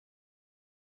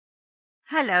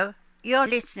Hello, you're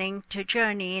listening to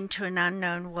Journey into an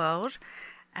Unknown World,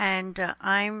 and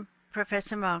I'm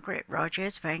Professor Margaret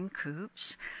Rogers Van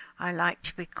Coops. I like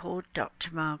to be called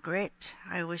Dr. Margaret.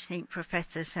 I always think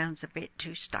Professor sounds a bit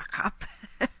too stuck up.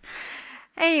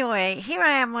 Anyway, here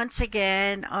I am once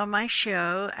again on my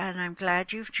show, and I'm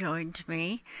glad you've joined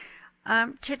me.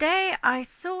 Today I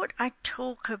thought I'd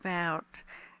talk about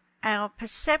our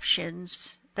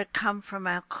perceptions that come from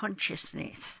our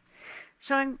consciousness.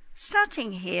 So I'm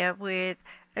starting here with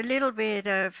a little bit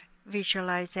of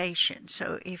visualization.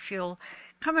 So if you'll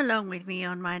come along with me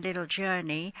on my little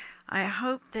journey, I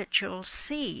hope that you'll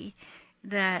see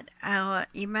that our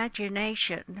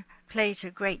imagination plays a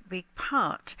great big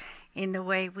part in the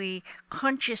way we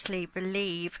consciously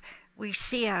believe we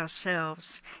see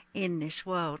ourselves in this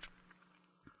world.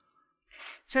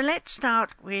 So let's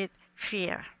start with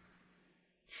fear.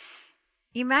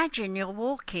 Imagine you're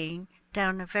walking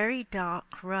down a very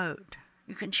dark road.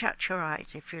 You can shut your eyes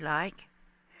if you like.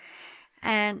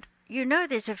 And you know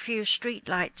there's a few street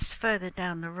lights further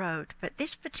down the road, but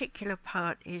this particular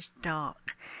part is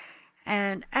dark.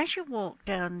 And as you walk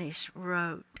down this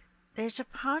road, there's a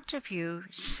part of you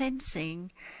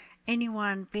sensing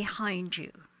anyone behind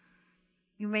you.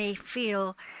 You may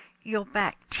feel your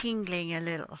back tingling a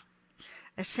little,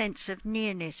 a sense of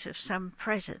nearness of some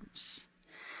presence.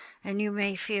 And you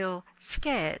may feel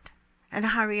scared and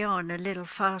hurry on a little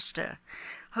faster,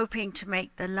 hoping to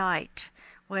make the light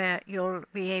where you'll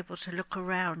be able to look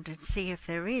around and see if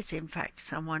there is in fact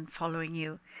someone following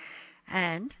you.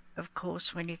 And, of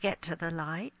course, when you get to the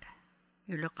light,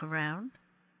 you look around,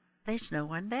 there's no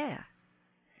one there.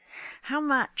 How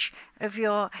much of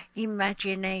your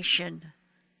imagination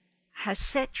has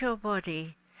set your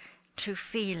body to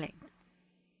feeling?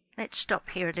 Let's stop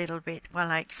here a little bit while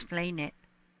I explain it.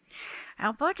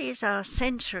 Our bodies are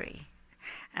sensory.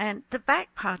 And the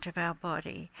back part of our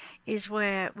body is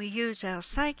where we use our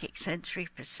psychic sensory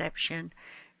perception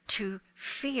to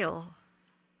feel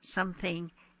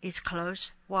something is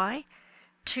close. Why?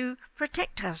 To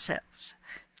protect ourselves,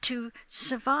 to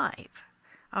survive.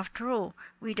 After all,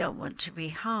 we don't want to be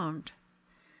harmed.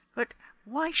 But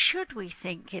why should we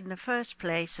think in the first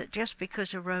place that just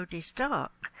because a road is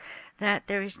dark, that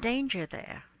there is danger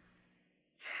there?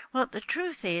 Well, the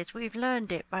truth is we've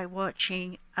learned it by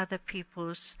watching other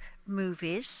people's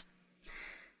movies,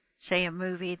 say a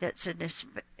movie that's a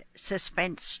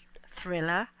suspense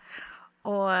thriller,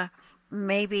 or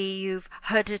maybe you've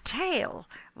heard a tale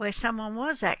where someone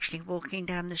was actually walking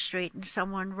down the street and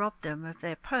someone robbed them of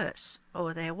their purse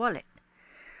or their wallet.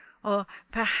 Or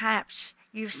perhaps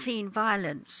you've seen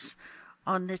violence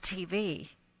on the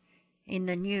TV, in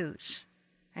the news,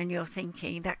 and you're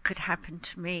thinking that could happen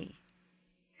to me.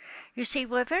 You see,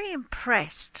 we're very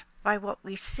impressed by what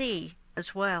we see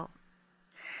as well.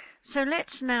 So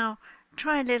let's now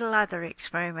try a little other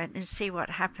experiment and see what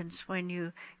happens when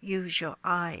you use your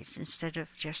eyes instead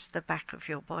of just the back of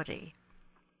your body.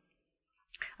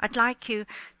 I'd like you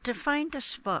to find a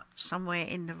spot somewhere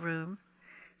in the room,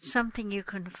 something you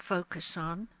can focus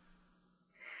on.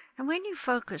 And when you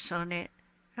focus on it,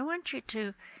 I want you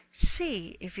to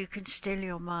see if you can still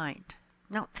your mind,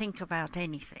 not think about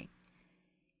anything.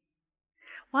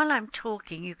 While I'm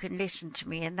talking, you can listen to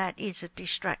me, and that is a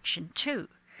distraction too.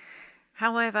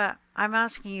 However, I'm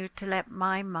asking you to let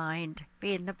my mind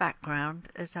be in the background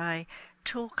as I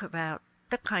talk about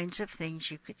the kinds of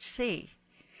things you could see.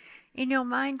 In your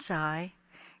mind's eye,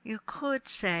 you could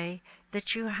say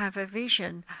that you have a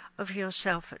vision of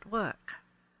yourself at work.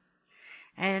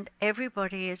 And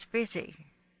everybody is busy,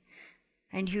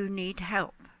 and you need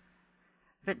help.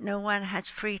 But no one has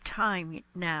free time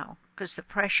now, because the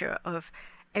pressure of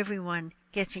everyone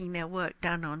getting their work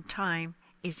done on time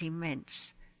is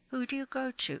immense. Who do you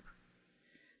go to?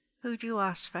 Who do you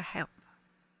ask for help?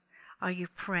 Are you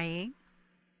praying?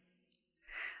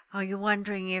 Are you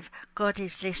wondering if God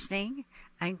is listening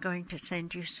and going to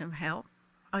send you some help?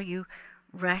 Are you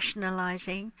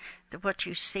rationalizing that what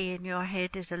you see in your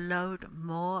head is a load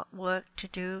more work to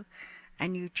do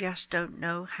and you just don't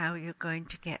know how you're going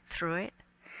to get through it?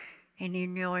 And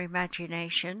in your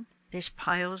imagination, there's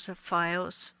piles of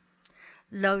files,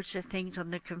 loads of things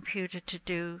on the computer to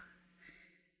do.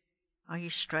 Are you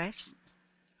stressed?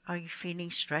 Are you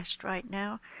feeling stressed right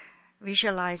now?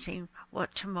 Visualizing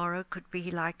what tomorrow could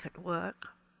be like at work?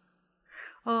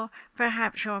 Or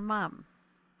perhaps you're a mum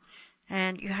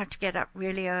and you have to get up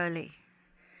really early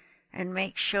and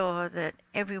make sure that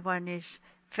everyone is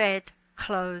fed,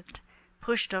 clothed,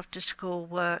 pushed off to school,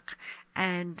 work,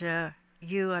 and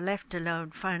you are left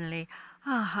alone finally.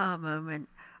 Aha moment,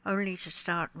 only to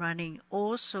start running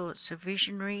all sorts of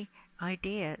visionary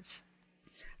ideas.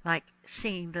 like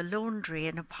seeing the laundry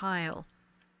in a pile,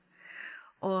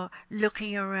 or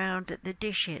looking around at the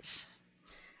dishes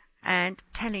and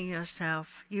telling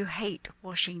yourself you hate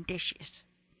washing dishes,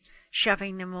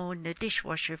 shoving them all in the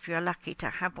dishwasher if you're lucky to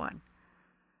have one.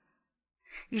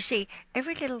 You see,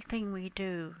 every little thing we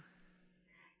do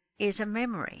is a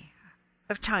memory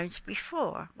of times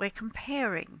before. We're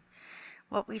comparing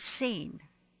what we've seen.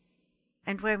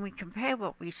 And when we compare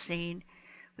what we've seen,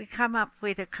 we come up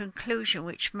with a conclusion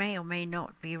which may or may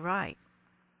not be right.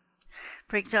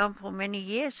 For example, many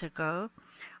years ago,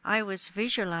 I was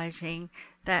visualizing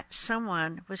that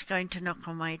someone was going to knock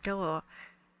on my door,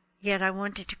 yet I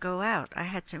wanted to go out. I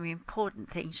had some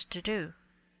important things to do.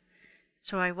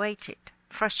 So I waited,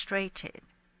 frustrated,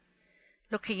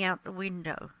 looking out the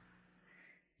window,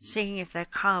 seeing if their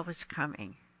car was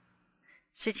coming,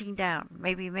 sitting down,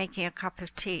 maybe making a cup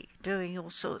of tea, doing all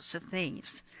sorts of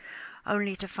things,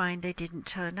 only to find they didn't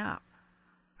turn up.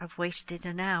 I've wasted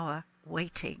an hour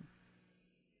waiting.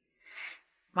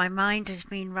 My mind has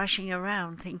been rushing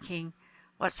around thinking,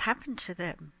 what's happened to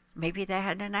them? Maybe they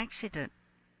had an accident.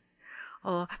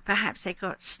 Or perhaps they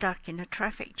got stuck in a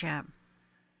traffic jam.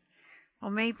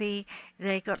 Or maybe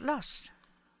they got lost.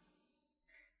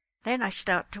 Then I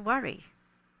start to worry.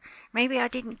 Maybe I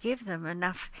didn't give them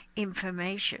enough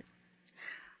information.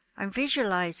 I'm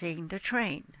visualizing the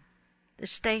train, the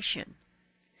station,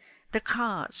 the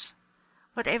cars.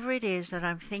 Whatever it is that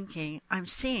I'm thinking, I'm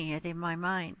seeing it in my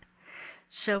mind.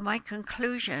 So my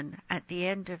conclusion at the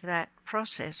end of that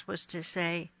process was to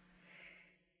say,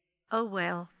 oh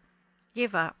well,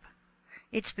 give up.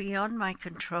 It's beyond my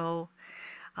control.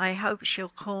 I hope she'll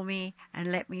call me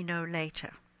and let me know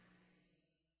later.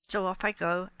 So off I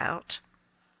go out,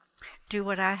 do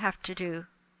what I have to do,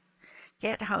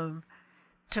 get home,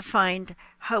 to find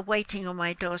her waiting on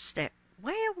my doorstep.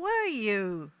 Where were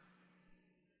you?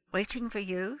 Waiting for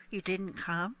you? You didn't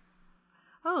come?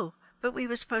 Oh, but we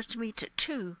were supposed to meet at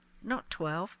 2, not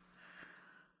 12.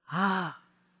 Ah,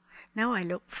 now I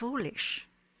look foolish.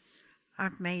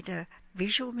 I've made a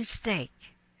visual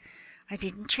mistake. I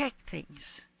didn't check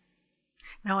things.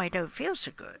 Now I don't feel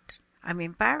so good. I'm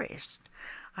embarrassed.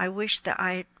 I wish that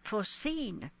I had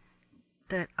foreseen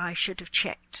that I should have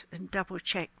checked and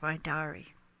double-checked my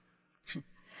diary.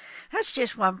 That's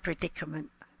just one predicament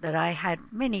that I had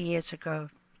many years ago.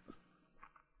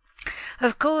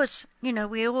 Of course,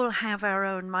 we all have our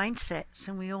own mindsets,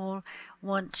 and we all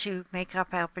want to make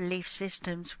up our belief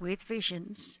systems with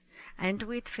visions and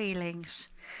with feelings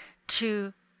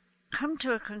to come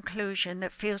to a conclusion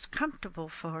that feels comfortable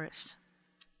for us.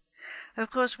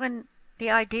 Of course, when the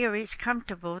idea is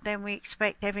comfortable, then we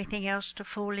expect everything else to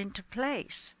fall into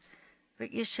place.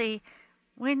 But you see,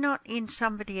 we're not in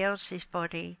somebody else's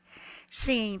body,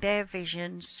 seeing their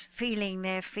visions, feeling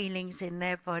their feelings in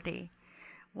their body,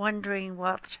 wondering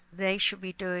what they should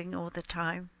be doing all the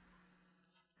time.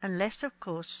 Unless, of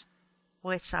course,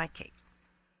 we're psychic.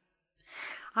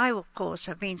 I, of course,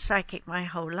 have been psychic my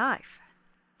whole life.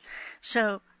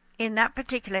 So, in that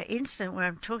particular instant where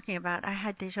I'm talking about, I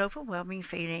had this overwhelming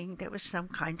feeling there was some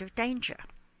kind of danger.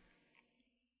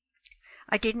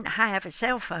 I didn't have a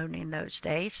cell phone in those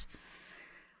days.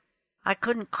 I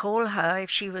couldn't call her if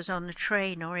she was on the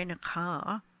train or in a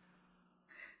car.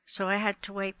 So I had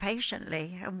to wait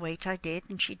patiently, and wait I did,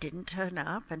 and she didn't turn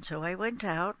up, and so I went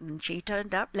out, and she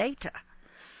turned up later.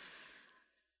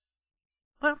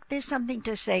 Well, there's something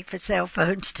to say for cell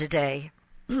phones today.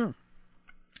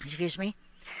 Excuse me.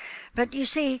 But you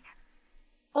see,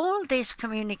 all this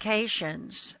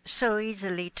communication's so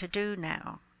easily to do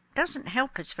now doesn't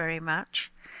help us very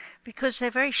much, because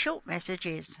they're very short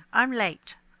messages. I'm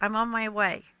late. I'm on my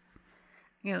way.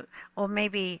 Or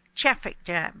maybe traffic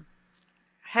jam.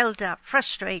 Held up,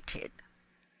 frustrated.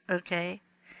 Okay?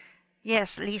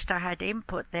 Yes, at least I had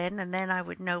input then, and then I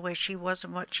would know where she was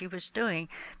and what she was doing.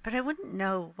 But I wouldn't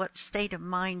know what state of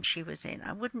mind she was in.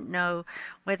 I wouldn't know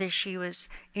whether she was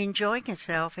enjoying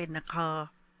herself in the car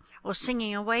or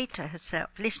singing away to herself,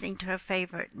 listening to her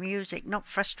favorite music, not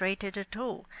frustrated at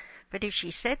all. But if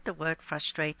she said the word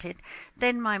frustrated,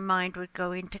 then my mind would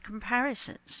go into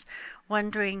comparisons,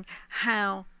 wondering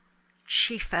how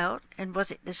she felt, and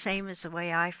was it the same as the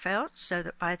way I felt, so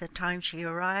that by the time she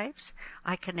arrives,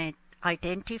 I can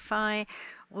identify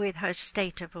with her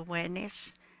state of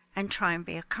awareness and try and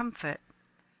be a comfort.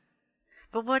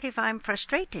 But what if I'm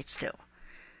frustrated still?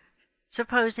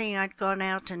 Supposing I'd gone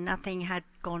out and nothing had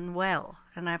gone well,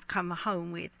 and I've come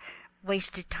home with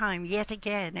wasted time yet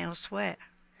again elsewhere.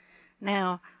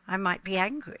 Now, I might be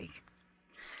angry.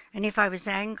 And if I was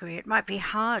angry, it might be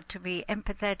hard to be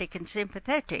empathetic and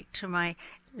sympathetic to my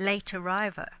late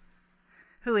arriver.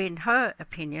 who in her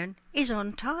opinion is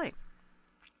on time.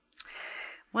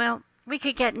 Well, we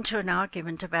could get into an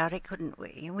argument about it, couldn't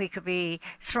we? We could be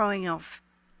throwing off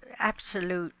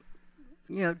absolute,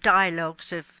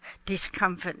 dialogues of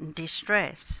discomfort and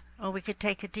distress. Or we could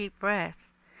take a deep breath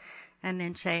and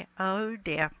then say, oh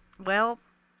dear, well,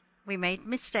 we made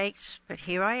mistakes, but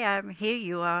here I am, here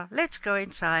you are, let's go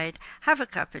inside, have a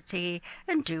cup of tea,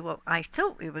 and do what I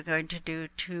thought we were going to do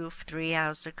 2 or 3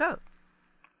 hours ago.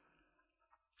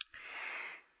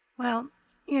 Well,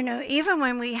 even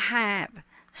when we have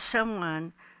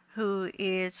someone who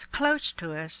is close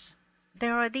to us,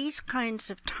 there are these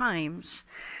kinds of times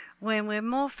when we're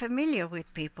more familiar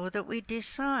with people that we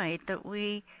decide that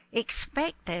we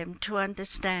expect them to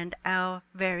understand our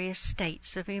various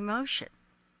states of emotion.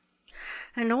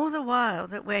 And all the while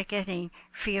that we're getting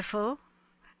fearful,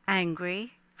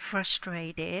 angry,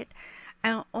 frustrated,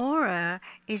 our aura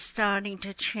is starting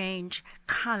to change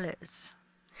colors.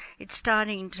 It's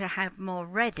starting to have more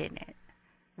red in it.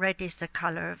 Red is the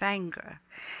color of anger.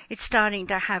 It's starting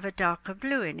to have a darker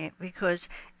blue in it because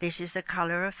this is the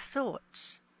color of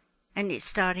thoughts. And it's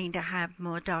starting to have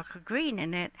more darker green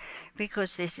in it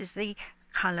because this is the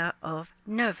color of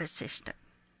nervous system.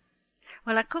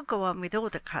 Well, I could go on with all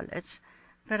the colors,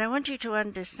 but I want you to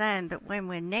understand that when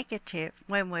we're negative,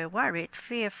 when we're worried,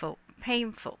 fearful,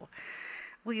 painful,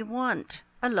 we want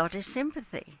a lot of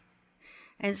sympathy.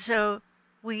 And so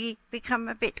we become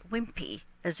a bit wimpy,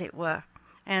 as it were,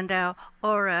 and our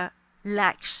aura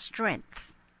lacks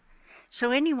strength.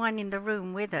 So anyone in the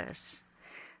room with us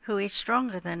who is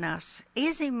stronger than us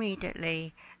is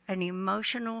immediately an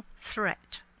emotional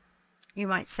threat. You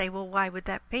might say, well, why would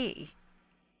that be?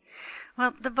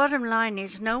 Well, the bottom line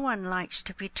is no one likes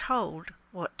to be told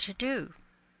what to do.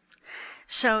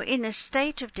 So in a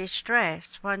state of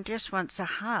distress, one just wants a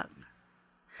hug.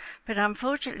 But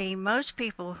unfortunately, most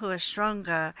people who are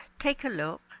stronger take a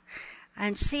look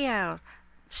and see our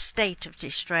state of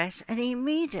distress and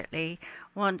immediately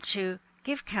want to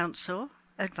give counsel,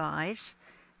 advise,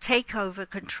 take over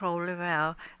control of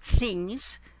our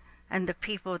things and the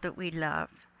people that we love,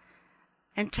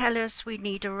 and tell us we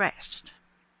need a rest.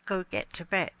 Go get to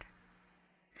bed.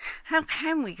 How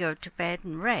can we go to bed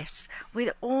and rest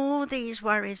with all these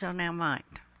worries on our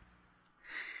mind?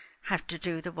 Have to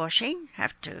do the washing,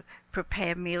 have to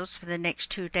prepare meals for the next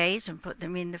 2 days and put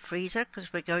them in the freezer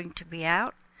because we're going to be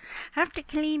out, have to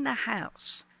clean the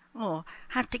house, or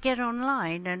have to get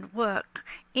online and work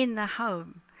in the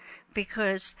home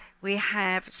because we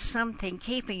have something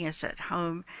keeping us at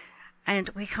home and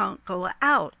we can't go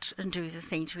out and do the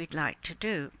things we'd like to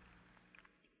do.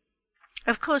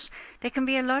 Of course, there can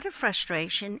be a lot of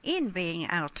frustration in being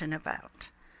out and about.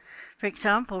 For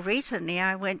example, recently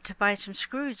I went to buy some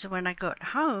screws, and when I got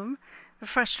home, the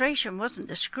frustration wasn't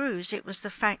the screws, it was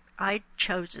the fact I'd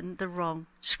chosen the wrong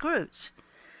screws.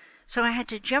 So I had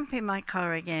to jump in my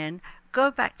car again,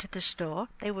 go back to the store.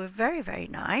 They were very, very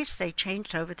nice. They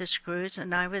changed over the screws,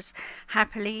 and I was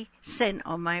happily sent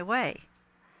on my way.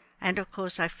 And of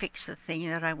course I fixed the thing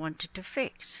that I wanted to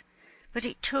fix. But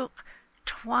it took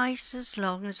twice as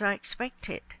long as I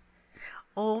expected,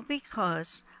 all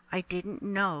because I didn't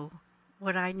know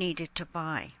what I needed to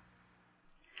buy.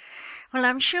 Well,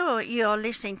 I'm sure you're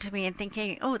listening to me and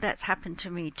thinking, oh, that's happened to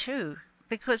me too.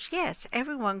 Because yes,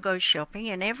 everyone goes shopping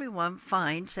and everyone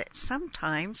finds that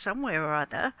sometime, somewhere or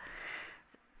other,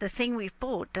 the thing we've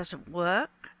bought doesn't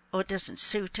work or doesn't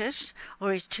suit us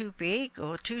or is too big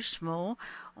or too small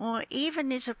or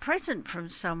even is a present from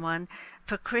someone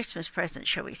for Christmas present,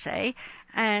 shall we say,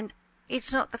 and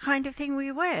it's not the kind of thing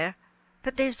we wear.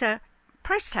 But there's a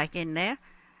price tag in there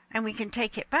and we can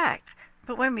take it back.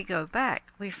 But when we go back,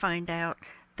 we find out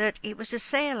that it was a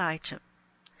sale item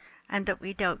and that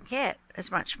we don't get as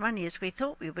much money as we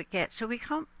thought we would get, so we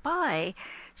can't buy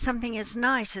something as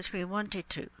nice as we wanted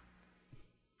to.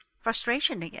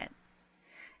 Frustration again.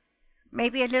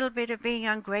 Maybe a little bit of being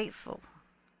ungrateful.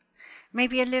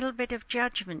 Maybe a little bit of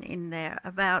judgment in there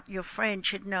about your friend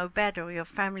should know better or your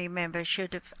family member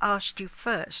should have asked you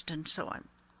first and so on.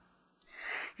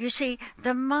 You see,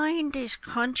 the mind is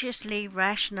consciously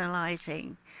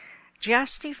rationalizing,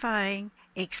 justifying,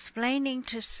 explaining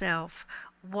to self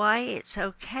why it's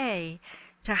okay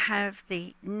to have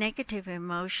the negative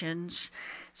emotions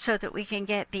so that we can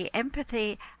get the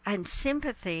empathy and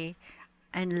sympathy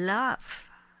and love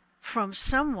from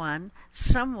someone,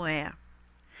 somewhere,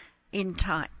 in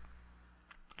time.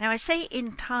 Now I say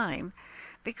in time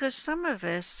because some of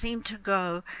us seem to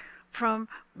go from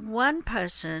one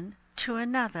person to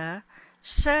another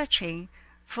searching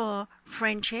for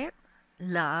friendship,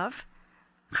 love,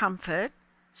 comfort,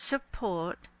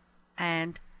 support,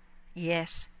 and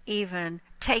yes, even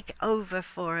take over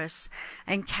for us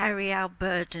and carry our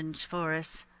burdens for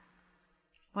us.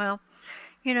 Well,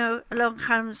 along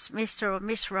comes Mr. or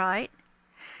Miss Right,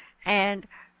 and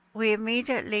we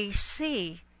immediately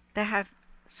see they have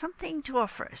something to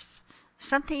offer us,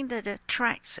 something that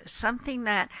attracts us, something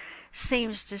that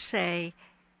seems to say,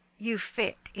 you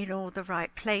fit in all the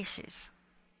right places.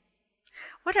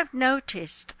 What I've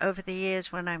noticed over the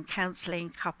years when I'm counseling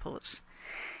couples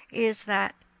is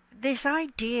that this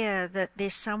idea that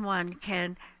this someone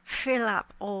can fill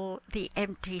up all the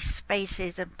empty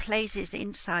spaces and places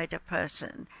inside a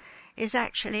person is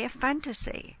actually a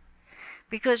fantasy,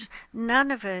 because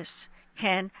none of us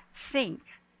can think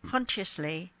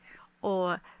consciously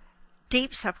or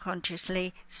deep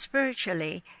subconsciously,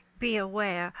 spiritually, be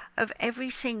aware of every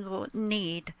single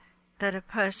need that a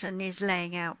person is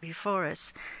laying out before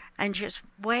us and just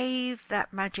wave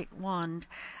that magic wand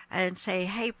and say,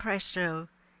 hey presto,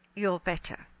 you're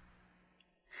better.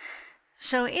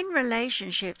 So in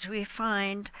relationships we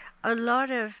find a lot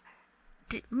of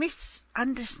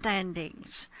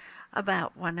misunderstandings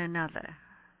about one another.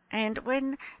 And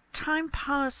when time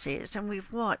passes and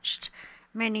we've watched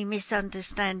many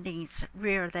misunderstandings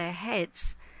rear their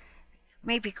heads,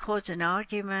 maybe cause an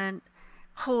argument,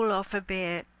 cool off a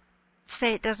bit,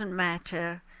 say it doesn't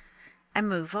matter, and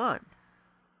move on.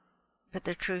 But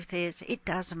the truth is, it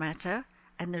does matter,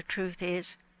 and the truth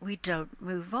is, we don't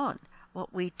move on.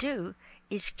 What we do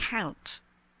is count.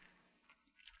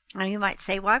 Now you might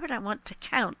say, why would I want to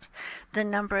count the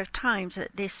number of times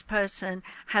that this person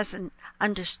hasn't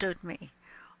understood me,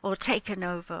 or taken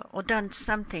over, or done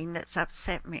something that's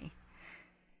upset me?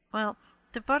 Well,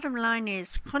 the bottom line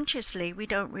is, consciously we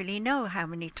don't really know how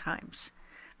many times,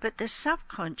 but the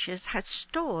subconscious has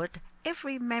stored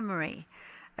every memory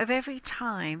of every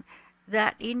time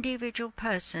that individual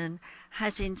person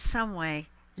has in some way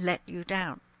let you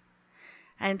down.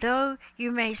 And though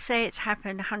you may say it's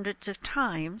happened hundreds of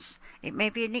times, it may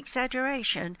be an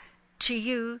exaggeration, to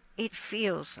you it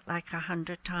feels like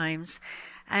 100 times.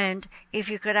 And if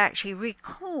you could actually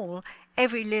recall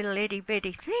every little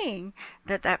itty-bitty thing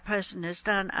that that person has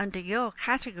done under your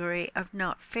category of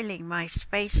not filling my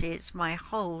spaces, my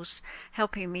holes,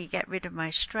 helping me get rid of my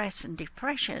stress and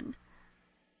depression,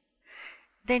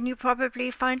 then you probably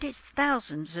find it's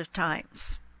thousands of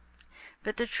times.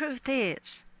 But the truth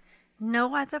is,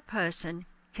 no other person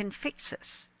can fix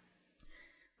us.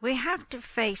 We have to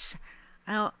face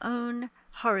our own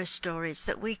horror stories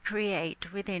that we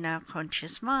create within our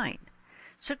conscious mind.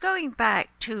 So going back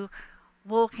to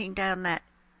walking down that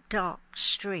dark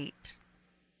street,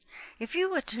 if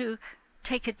you were to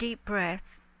take a deep breath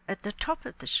at the top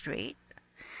of the street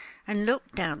and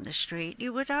look down the street,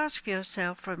 you would ask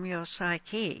yourself from your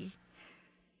psyche,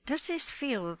 does this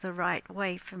feel the right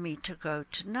way for me to go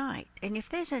tonight? And if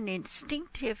there's an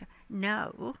instinctive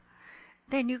no,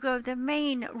 then you go the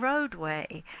main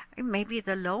roadway, maybe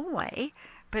the long way,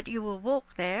 but you will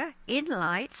walk there in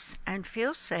lights and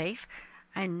feel safe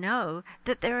and know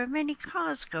that there are many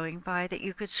cars going by that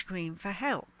you could scream for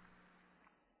help.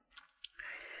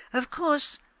 Of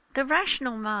course, the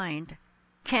rational mind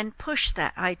can push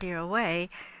that idea away.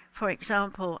 For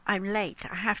example, I'm late,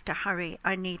 I have to hurry,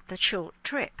 I need the short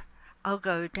trip, I'll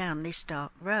go down this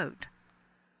dark road.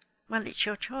 Well, it's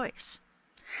your choice.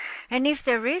 And if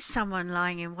there is someone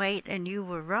lying in wait and you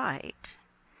were right,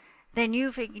 then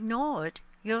you've ignored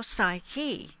your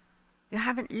psyche. You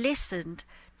haven't listened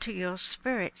to your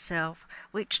spirit self,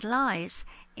 which lies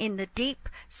in the deep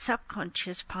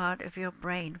subconscious part of your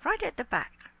brain, right at the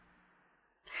back.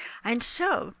 And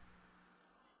so,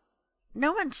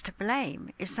 no one's to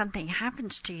blame if something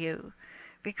happens to you,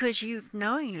 because you've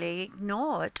knowingly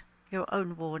ignored your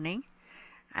own warning,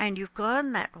 and you've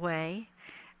gone that way,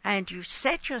 and you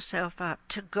set yourself up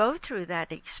to go through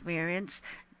that experience,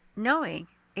 knowing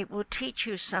it will teach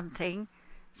you something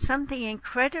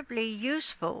incredibly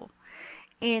useful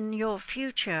in your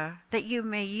future that you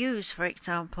may use, for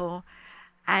example,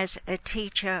 as a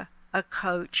teacher, a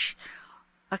coach,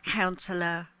 a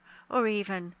counselor, or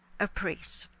even a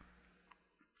priest.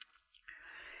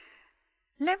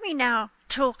 Let me now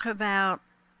talk about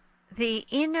the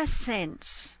inner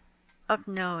sense of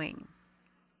knowing.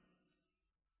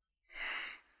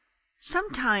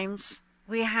 Sometimes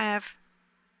we have,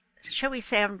 shall we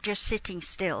say, I'm just sitting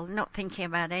still, not thinking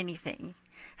about anything,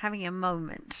 having a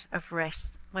moment of rest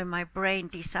when my brain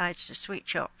decides to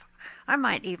switch off. I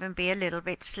might even be a little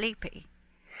bit sleepy.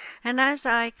 And as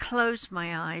I close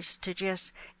my eyes to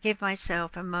just give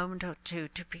myself a moment or two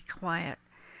to be quiet,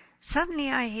 suddenly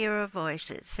I hear a voice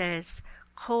that says,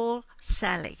 "Call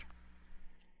Sally."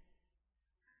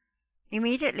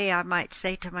 Immediately I might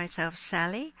say to myself,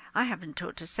 Sally, I haven't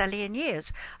talked to Sally in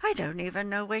years. I don't even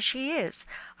know where she is.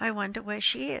 I wonder where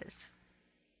she is.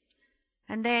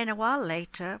 And then a while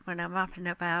later, when I'm up and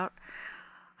about,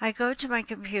 I go to my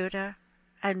computer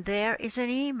and there is an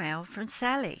email from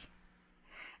Sally.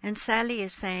 And Sally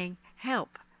is saying,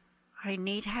 help, I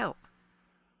need help.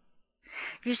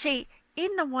 You see,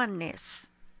 in the oneness,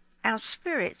 our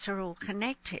spirits are all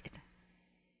connected.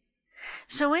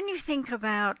 So when you think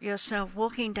about yourself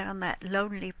walking down that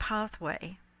lonely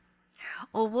pathway,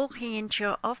 or walking into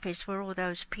your office where all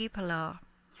those people are,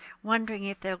 wondering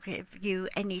if they'll give you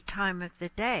any time of the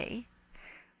day,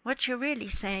 what you're really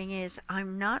saying is,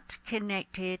 I'm not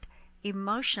connected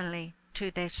emotionally to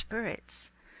their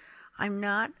spirits. I'm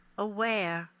not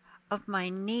aware of my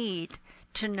need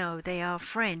to know they are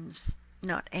friends,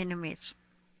 not enemies.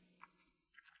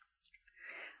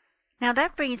 Now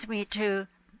that brings me to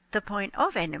the point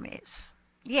of enemies.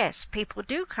 Yes, people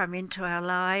do come into our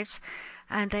lives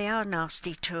and they are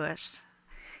nasty to us.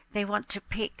 They want to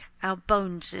pick our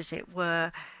bones, as it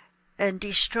were, and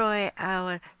destroy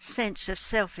our sense of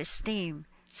self-esteem,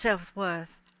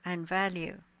 self-worth, and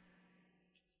value.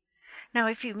 Now,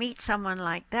 if you meet someone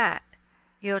like that,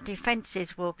 your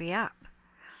defenses will be up,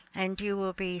 and you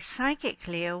will be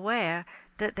psychically aware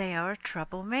that they are a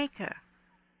troublemaker.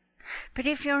 But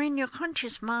if you're in your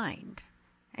conscious mind,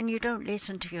 and you don't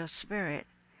listen to your spirit,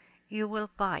 you will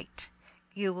bite,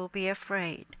 you will be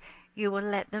afraid, you will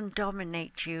let them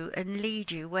dominate you and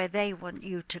lead you where they want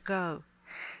you to go,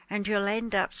 and you'll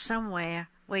end up somewhere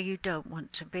where you don't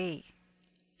want to be.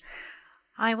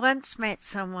 I once met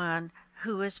someone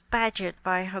who was badgered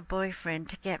by her boyfriend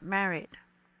to get married.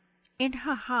 In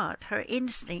her heart, her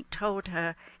instinct told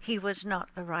her he was not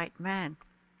the right man.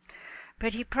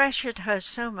 But he pressured her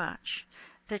so much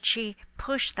that she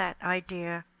pushed that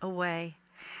idea away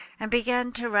and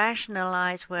began to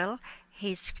rationalize, well,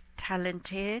 he's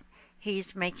talented,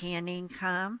 he's making an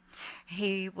income,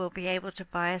 he will be able to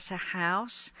buy us a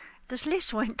house. This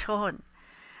list went on.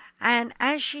 And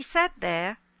as she sat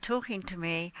there talking to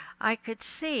me, I could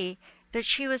see that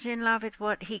she was in love with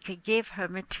what he could give her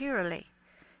materially.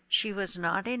 She was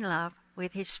not in love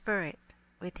with his spirit,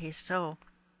 with his soul.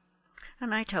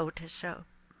 And I told her so.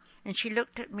 And she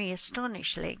looked at me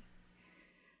astonishingly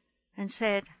and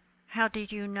said, how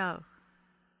did you know?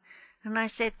 And I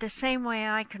said, the same way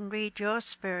I can read your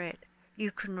spirit,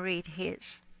 you can read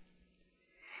his.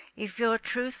 If you're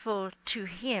truthful to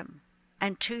him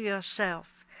and to yourself,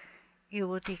 you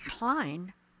will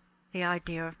decline the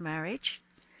idea of marriage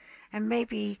and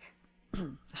maybe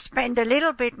spend a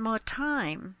little bit more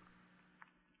time,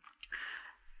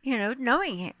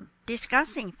 knowing him,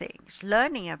 discussing things,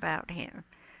 learning about him.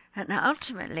 And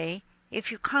ultimately,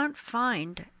 if you can't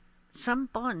find some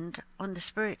bond on the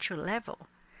spiritual level,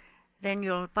 then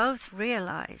you'll both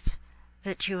realize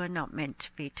that you are not meant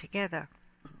to be together.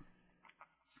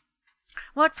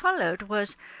 What followed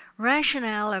was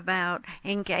rationale about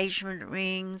engagement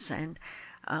rings and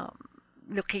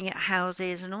looking at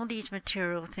houses and all these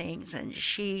material things, and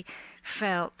she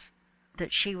felt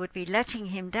that she would be letting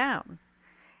him down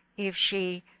if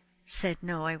she said,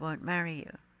 no, I won't marry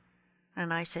you.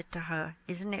 And I said to her,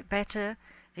 isn't it better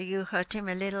that you hurt him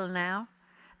a little now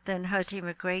than hurt him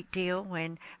a great deal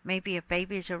when maybe a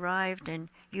baby's arrived and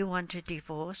you want a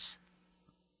divorce?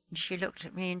 And she looked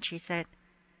at me and she said,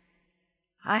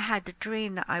 I had the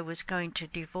dream that I was going to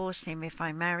divorce him if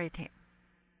I married him.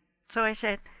 So I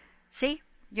said, see,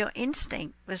 your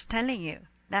instinct was telling you.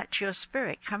 That's your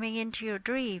spirit coming into your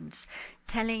dreams,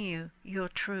 telling you your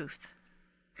truth.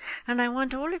 And I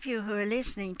want all of you who are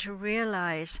listening to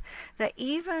realize that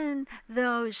even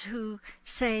those who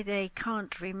say they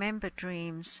can't remember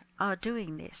dreams are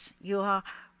doing this. You are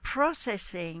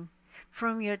processing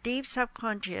from your deep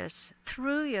subconscious,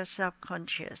 through your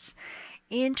subconscious,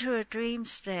 into a dream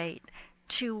state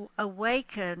to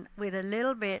awaken with a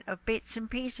little bit of bits and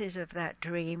pieces of that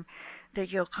dream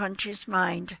that your conscious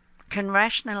mind can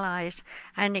rationalize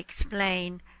and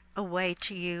explain away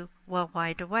to you while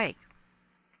wide awake.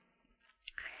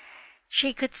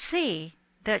 She could see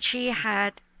that she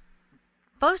had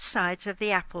both sides of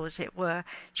the apple, as it were.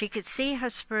 She could see her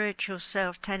spiritual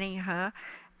self telling her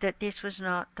that this was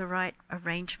not the right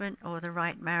arrangement or the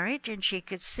right marriage, and she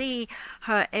could see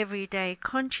her everyday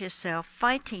conscious self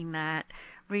fighting that,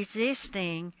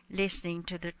 resisting listening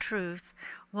to the truth,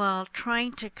 while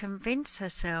trying to convince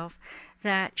herself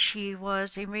that she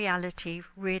was in reality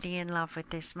really in love with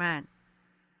this man.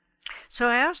 So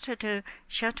I asked her to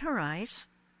shut her eyes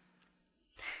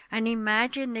and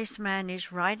imagine this man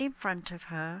is right in front of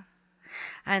her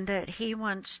and that he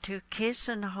wants to kiss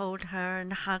and hold her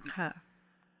and hug her.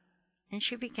 and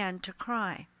she began to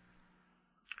cry.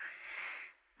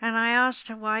 And I asked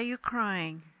her, "Why are you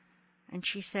crying?" And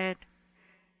she said,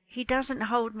 "He doesn't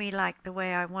hold me like the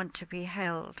way I want to be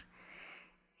held.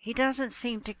 He doesn't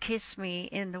seem to kiss me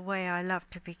in the way I love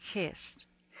to be kissed.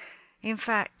 In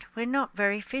fact, we're not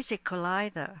very physical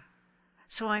either,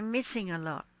 so I'm missing a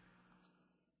lot."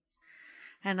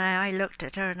 And I looked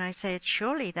at her and I said,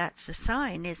 "Surely that's a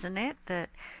sign, isn't it,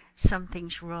 that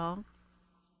something's wrong?"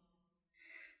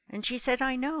 And she said,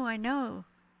 I know.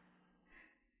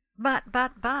 But.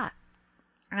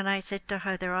 And I said to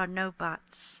her, "There are no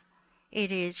buts.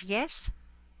 It is yes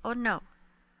or no.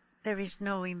 There is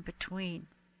no in between."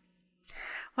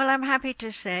 Well, I'm happy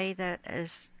to say that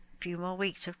as a few more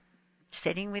weeks of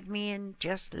sitting with me and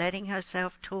just letting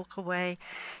herself talk away,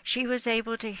 she was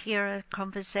able to hear her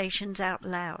conversations out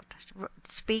loud,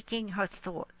 speaking her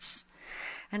thoughts.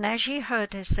 And as she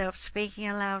heard herself speaking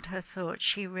aloud her thoughts,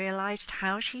 she realized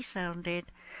how she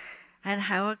sounded and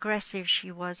how aggressive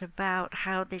she was about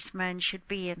how this man should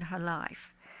be in her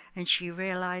life. And she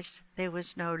realized there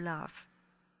was no love.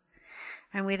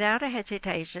 And without a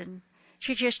hesitation,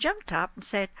 she just jumped up and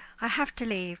said, "I have to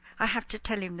leave. I have to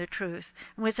tell him the truth,"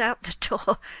 and was out the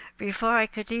door before I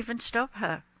could even stop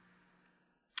her.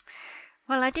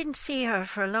 Well, I didn't see her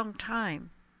for a long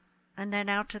time, and then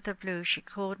out of the blue she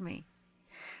called me,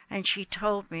 and she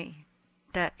told me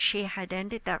that she had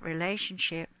ended that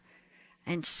relationship,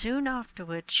 and soon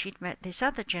afterwards she'd met this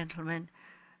other gentleman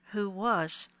who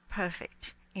was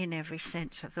perfect in every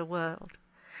sense of the word,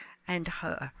 and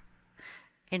her.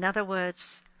 In other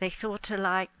words, they thought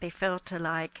alike, they felt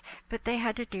alike, but they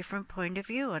had a different point of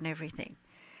view on everything.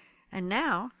 And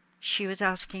now she was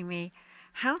asking me,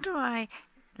 how do I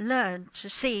learn to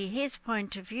see his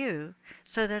point of view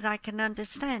so that I can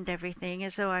understand everything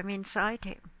as though I'm inside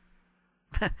him?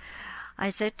 I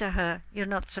said to her, "You're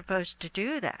not supposed to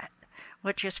do that.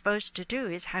 What you're supposed to do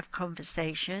is have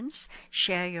conversations,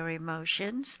 share your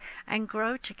emotions, and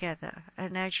grow together.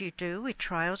 And as you do with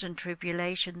trials and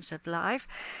tribulations of life,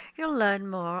 you'll learn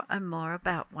more and more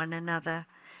about one another.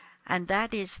 And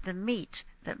that is the meat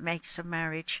that makes a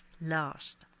marriage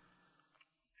last."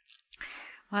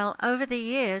 Well, over the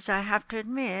years, I have to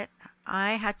admit,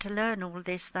 I had to learn all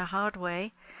this the hard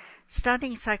way.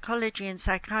 Studying psychology and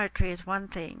psychiatry is one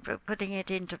thing, but putting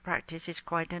it into practice is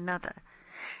quite another.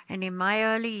 And in my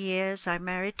early years, I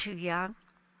married too young.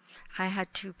 I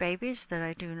had 2 babies that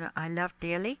I love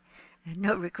dearly, and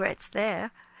no regrets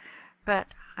there.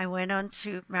 But I went on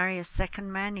to marry a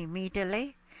second man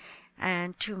immediately,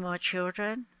 and 2 more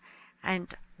children,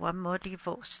 and 1 more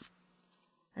divorce,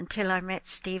 until I met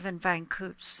Stephen Van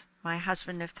Coots, my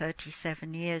husband of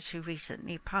 37 years, who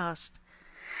recently passed.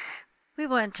 We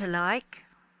weren't alike,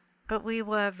 but we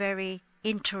were very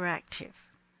interactive.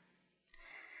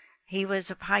 He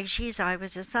was a Pisces, I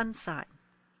was a Sun sign.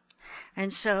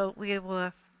 And so we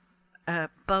were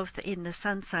both in the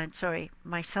Sun sign. Sorry,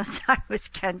 my Sun sign was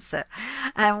Cancer.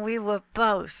 And we were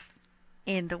both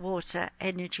in the water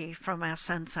energy from our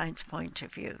Sun sign's point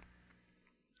of view.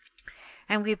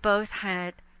 And we both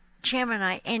had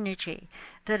Gemini energy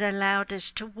that allowed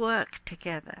us to work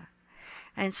together.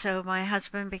 And so my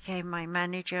husband became my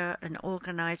manager and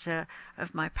organizer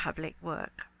of my public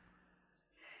work.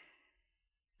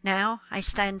 Now I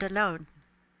stand alone.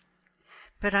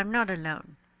 But I'm not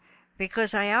alone,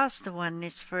 because I asked the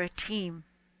oneness for a team.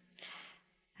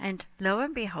 And lo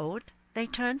and behold, they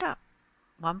turned up,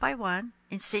 one by one,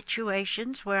 in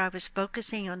situations where I was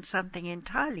focusing on something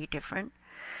entirely different,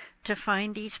 to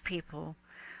find these people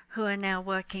who are now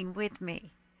working with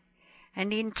me.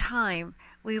 And in time,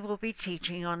 we will be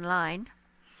teaching online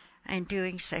and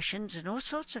doing sessions and all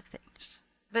sorts of things.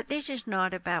 But this is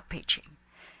not about pitching.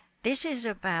 This is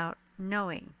about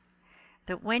knowing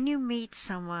that when you meet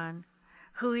someone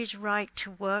who is right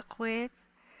to work with,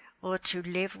 or to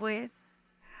live with,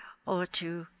 or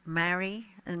to marry,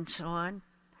 and so on,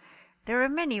 there are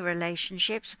many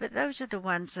relationships, but those are the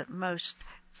ones that most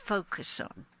focus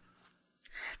on.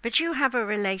 But you have a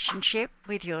relationship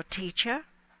with your teacher.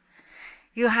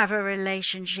 You have a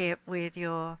relationship with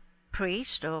your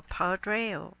priest or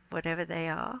padre or whatever they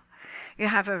are. You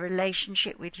have a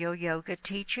relationship with your yoga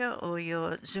teacher or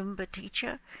your Zumba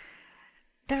teacher.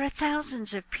 There are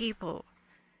thousands of people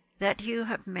that you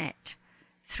have met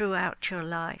throughout your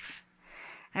life.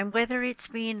 And whether it's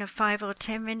been a 5 or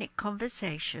 10 minute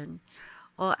conversation,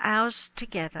 or hours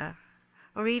together,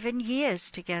 or even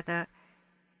years together,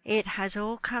 it has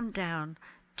all come down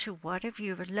to what have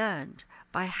you learned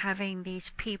by having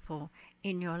these people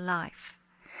in your life.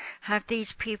 Have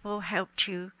these people helped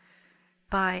you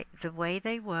by the way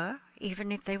they were,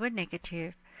 even if they were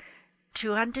negative,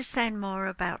 to understand more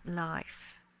about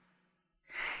life,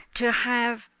 to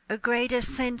have a greater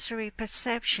sensory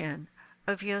perception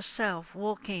of yourself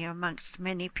walking amongst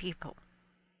many people,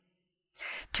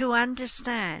 to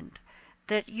understand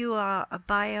that you are a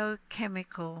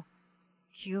biochemical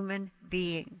human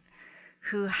being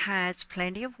who has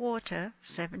plenty of water,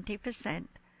 70%.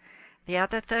 The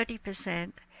other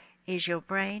 30% is your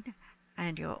brain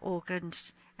and your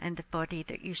organs and the body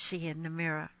that you see in the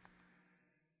mirror.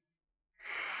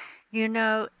 You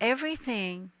know,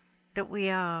 everything that we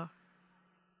are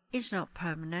is not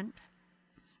permanent.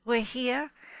 We're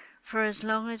here for as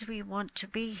long as we want to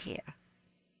be here.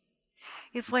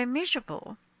 If we're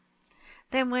miserable,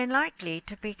 then we're likely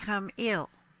to become ill.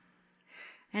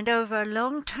 And over a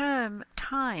long-term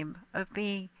time of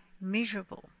being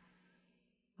miserable,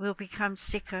 we'll become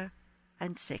sicker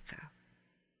and sicker.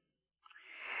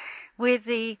 With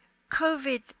the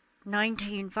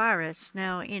COVID-19 virus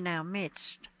now in our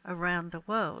midst around the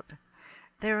world,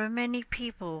 there are many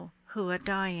people who are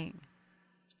dying.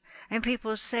 And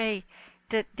people say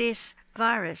that this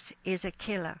virus is a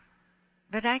killer.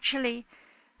 But actually,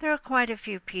 there are quite a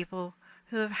few people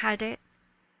who have had it,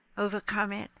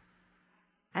 overcome it,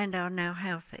 and are now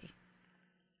healthy.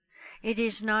 It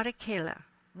is not a killer.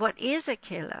 What is a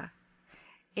killer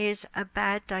is a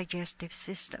bad digestive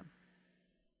system.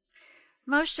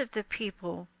 Most of the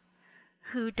people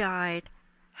who died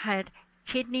had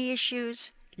kidney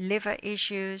issues, liver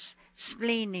issues,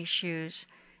 spleen issues,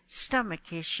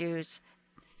 stomach issues,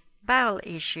 bowel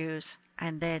issues,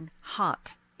 and then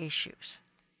heart issues.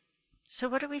 So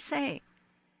what are we saying?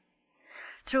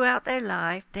 Throughout their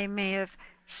life, they may have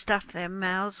stuffed their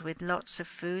mouths with lots of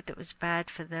food that was bad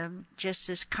for them, just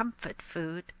as comfort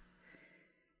food,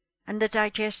 and the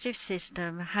digestive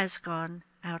system has gone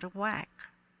out of whack.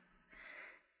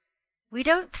 We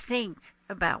don't think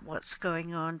about what's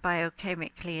going on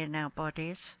biochemically in our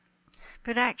bodies,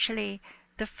 but actually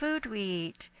the food we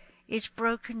eat is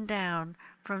broken down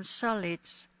from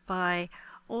solids by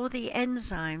all the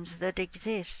enzymes that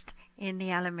exist in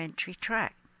the alimentary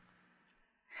tract.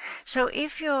 So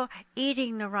if you're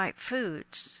eating the right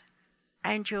foods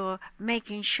and you're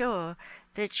making sure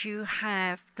that you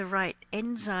have the right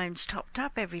enzymes topped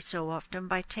up every so often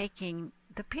by taking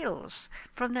the pills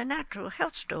from the natural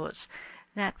health stores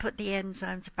that put the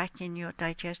enzymes back in your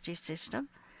digestive system,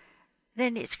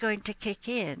 then it's going to kick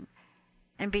in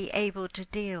and be able to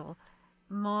deal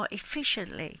more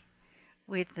efficiently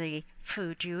with the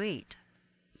food you eat.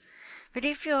 But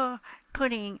if you're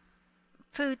putting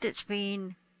food that's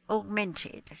been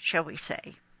augmented, shall we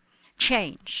say,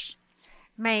 changed,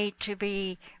 made to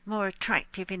be more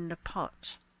attractive in the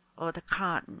pot or the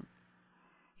carton,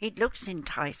 it looks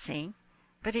enticing,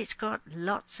 but it's got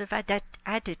lots of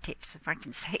additives, if I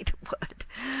can say the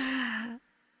word.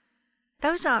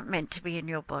 Those aren't meant to be in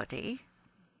your body.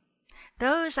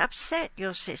 Those upset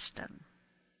your system.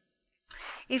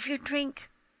 If you drink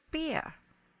beer,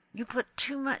 you put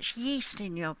too much yeast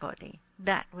in your body,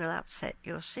 that will upset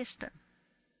your system.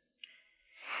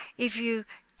 If you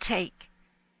take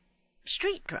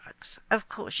street drugs, of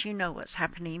course you know what's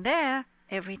happening there.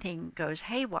 Everything goes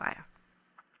haywire.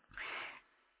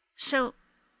 So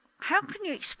how can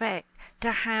you expect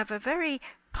to have a very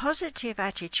positive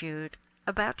attitude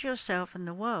about yourself and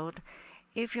the world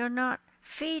if you're not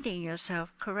feeding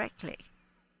yourself correctly?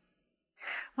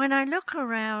 When I look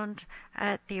around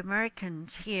at the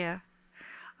Americans here,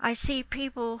 I see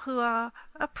people who are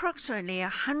approximately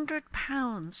 100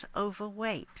 pounds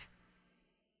overweight.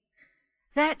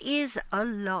 That is a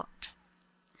lot.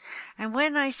 And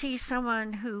when I see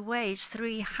someone who weighs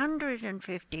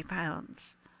 350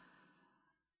 pounds,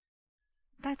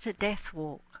 that's a death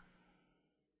walk.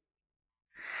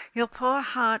 Your poor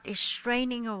heart is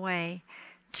straining away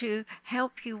to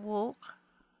help you walk,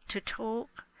 to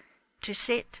talk, to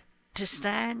sit, to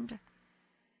stand.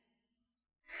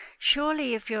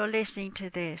 Surely if you're listening to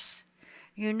this,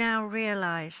 you now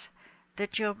realize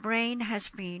that your brain has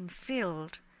been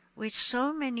filled with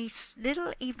so many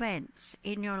little events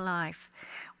in your life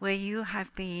where you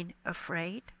have been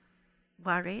afraid,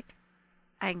 worried,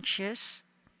 anxious,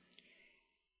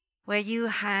 where you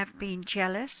have been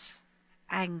jealous,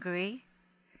 angry,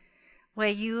 where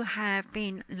you have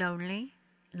been lonely,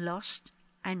 lost,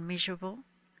 and miserable,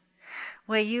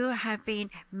 where you have been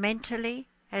mentally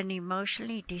and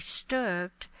emotionally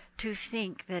disturbed to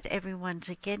think that everyone's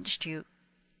against you,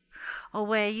 or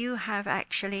where you have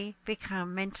actually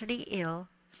become mentally ill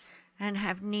and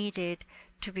have needed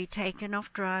to be taken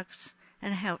off drugs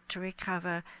and helped to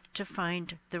recover to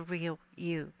find the real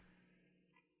you.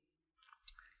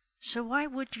 So why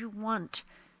would you want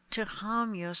to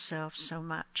harm yourself so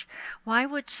much? Why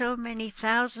would so many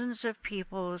thousands of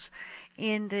peoples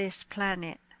in this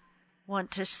planet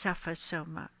want to suffer so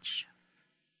much?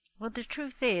 Well, the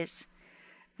truth is,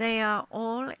 they are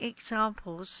all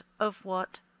examples of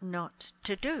what not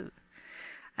to do.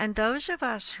 And those of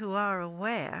us who are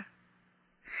aware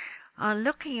are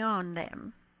looking on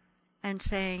them and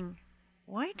saying,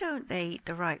 why don't they eat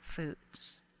the right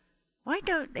foods? Why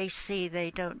don't they see they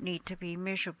don't need to be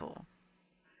miserable?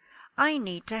 I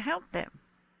need to help them.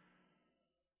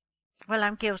 Well,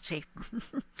 I'm guilty.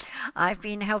 I've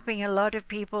been helping a lot of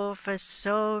people for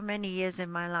so many years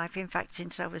in my life. In fact,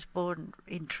 since I was born,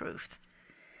 in truth.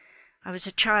 I was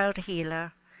a child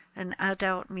healer, an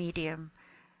adult medium,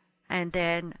 and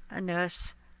then a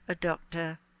nurse, a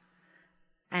doctor,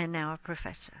 and now a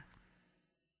professor.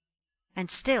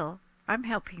 And still, I'm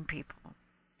helping people.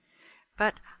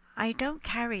 But I don't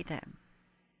carry them.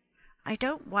 I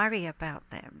don't worry about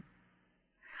them.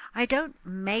 I don't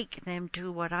make them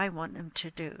do what I want them to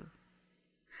do.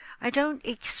 I don't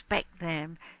expect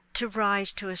them to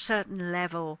rise to a certain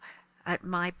level at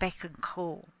my beck and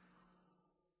call.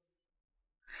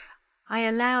 I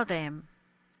allow them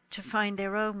to find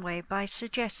their own way by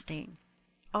suggesting,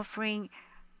 offering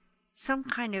some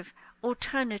kind of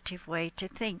alternative way to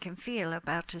think and feel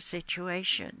about a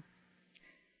situation.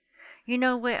 You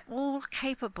know, we're all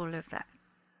capable of that.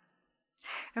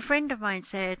 A friend of mine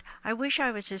said, I wish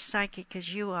I was as psychic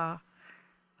as you are.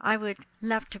 I would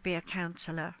love to be a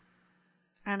counselor.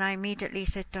 And I immediately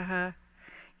said to her,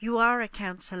 you are a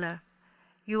counselor.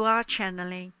 You are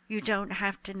channeling. You don't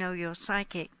have to know you're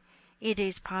psychic. It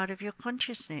is part of your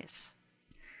consciousness.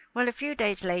 Well, a few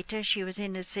days later, she was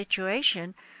in a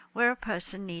situation where a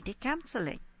person needed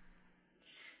counseling.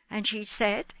 And she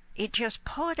said, it just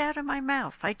poured out of my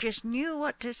mouth. I just knew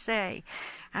what to say.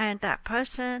 And that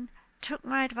person took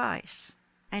my advice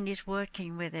and is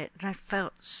working with it. And I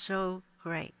felt so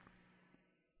great.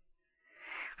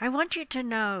 I want you to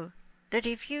know that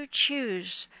if you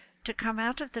choose to come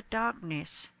out of the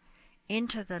darkness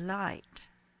into the light,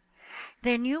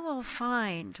 then you will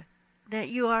find that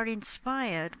you are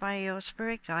inspired by your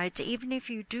spirit guides, even if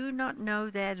you do not know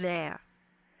they're there,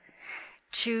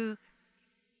 to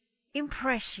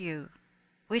impress you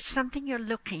with something you're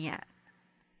looking at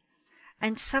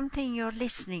and something you're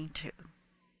listening to,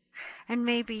 and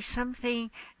maybe something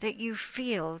that you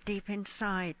feel deep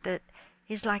inside that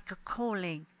is like a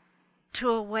calling to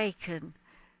awaken,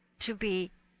 to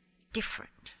be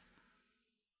different.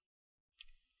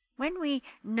 When we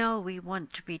know we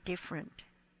want to be different,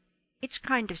 it's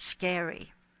kind of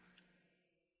scary.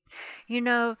 You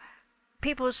know,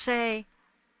 people say,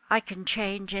 I can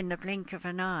change in the blink of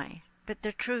an eye. But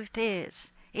the truth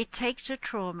is, it takes a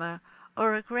trauma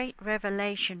or a great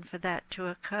revelation for that to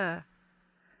occur.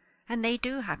 And they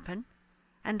do happen,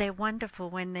 and they're wonderful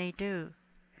when they do.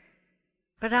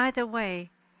 But either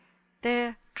way,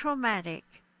 they're traumatic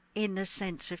in the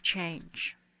sense of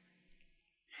change.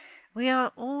 We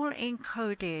are all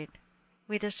encoded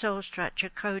with a soul structure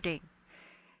coding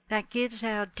that gives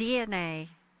our DNA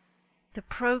the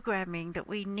programming that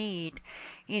we need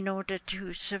in order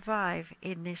to survive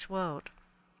in this world.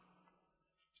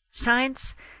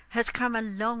 Science has come a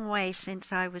long way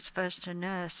since I was first a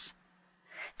nurse.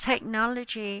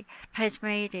 Technology has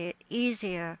made it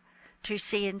easier to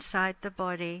see inside the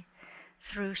body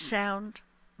through sound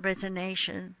resonance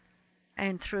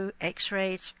and through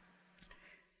X-rays,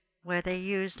 where they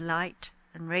use light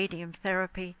and radium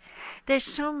therapy. There's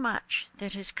so much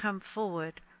that has come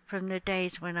forward from the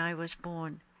days when I was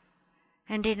born.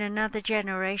 And in another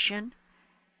generation,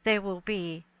 there will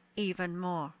be even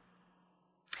more.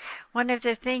 One of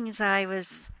the things I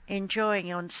was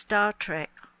enjoying on Star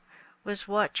Trek was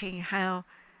watching how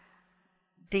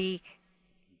the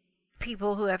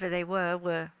people, whoever they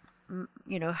were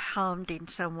harmed in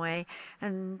some way,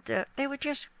 and they would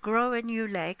just grow a new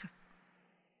leg,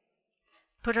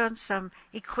 put on some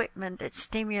equipment that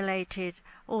stimulated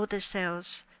all the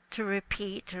cells to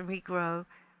repeat and regrow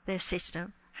their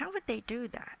system. How would they do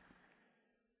that?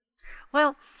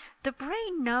 Well, the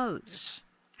brain knows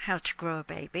how to grow a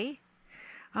baby.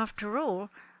 After all,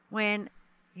 when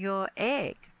your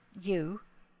egg,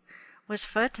 was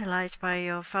fertilized by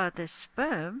your father's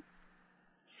sperm,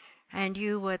 and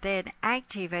you were then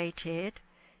activated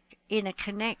in a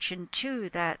connection to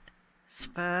that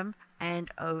sperm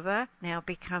and ova, now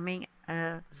becoming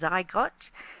a zygote,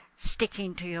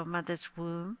 sticking to your mother's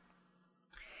womb.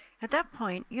 At that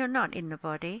point, you're not in the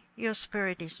body. Your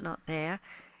spirit is not there.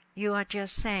 You are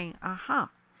just saying, aha,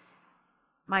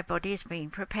 my body is being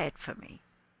prepared for me.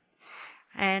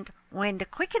 And when the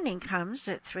quickening comes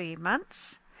at 3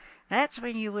 months, That's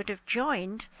when you would have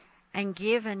joined and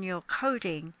given your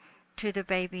coding to the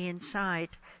baby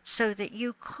inside so that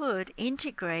you could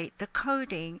integrate the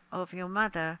coding of your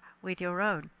mother with your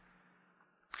own.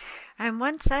 And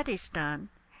once that is done,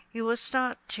 you will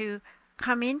start to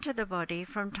come into the body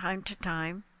from time to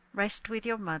time, rest with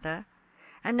your mother,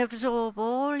 and absorb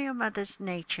all your mother's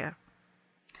nature,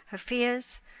 her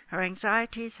fears, her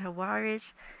anxieties, her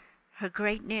worries, her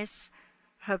greatness,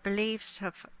 her beliefs,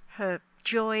 her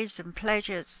joys and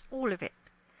pleasures, all of it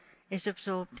is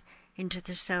absorbed into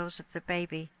the cells of the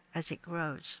baby as it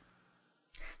grows.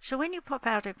 So when you pop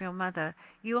out of your mother,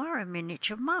 you are a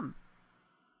miniature mum.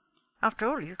 After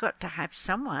all, you've got to have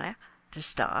somewhere to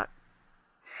start.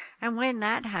 And when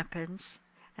that happens,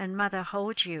 and mother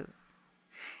holds you,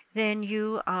 then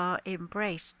you are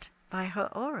embraced by her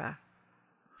aura.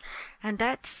 And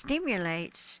that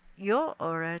stimulates your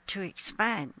aura to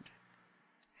expand.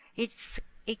 It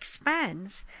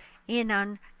expands in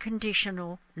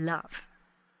unconditional love.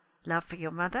 Love for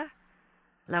your mother,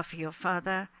 love for your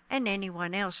father, and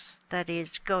anyone else that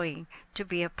is going to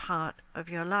be a part of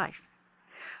your life.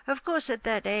 Of course, at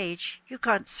that age, you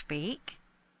can't speak,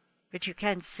 but you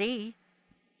can see,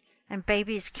 and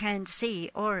babies can see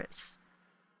auras,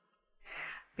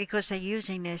 because they're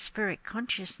using their spirit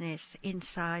consciousness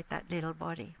inside that little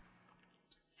body.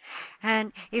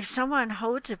 And if someone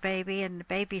holds a baby and the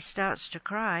baby starts to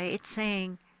cry, it's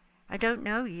saying, I don't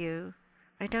know you.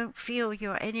 I don't feel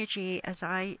your energy as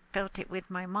I felt it with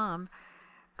my mom.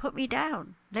 Put me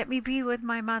down. Let me be with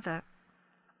my mother.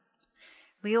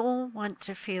 We all want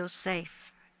to feel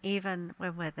safe, even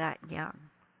when we're that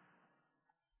young.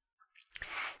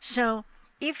 So,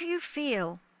 if you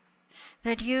feel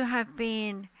that you have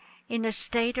been in a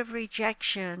state of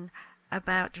rejection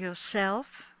about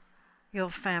yourself, your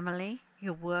family,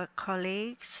 your work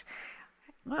colleagues,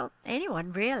 well,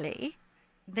 anyone really,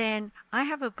 then I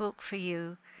have a book for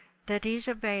you that is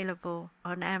available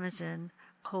on Amazon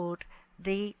called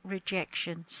The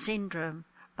Rejection Syndrome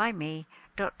by me,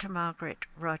 Dr. Margaret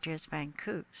Rogers Van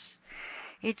Koos.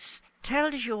 It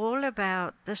tells you all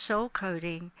about the soul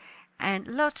coding and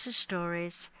lots of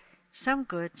stories, some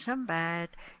good, some bad,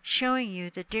 showing you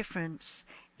the difference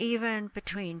even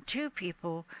between two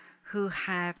people who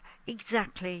have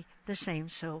exactly the same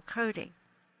soul coding.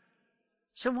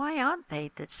 So why aren't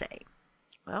they the same?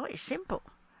 Well, it's simple.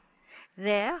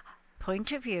 Their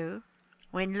point of view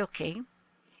when looking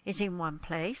is in one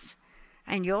place,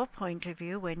 and your point of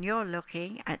view when you're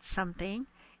looking at something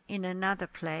in another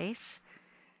place.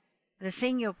 The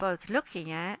thing you're both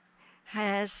looking at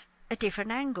has a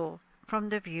different angle from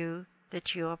the view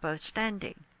that you are both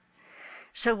standing.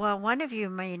 So while one of you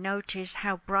may notice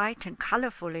how bright and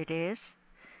colorful it is,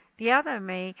 the other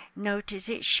may notice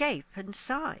its shape and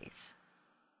size.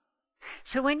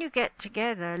 So when you get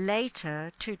together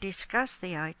later to discuss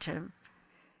the item,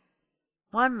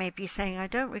 one may be saying, I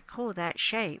don't recall that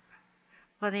shape,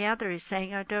 while the other is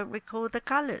saying, I don't recall the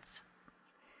colors.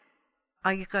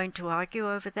 Are you going to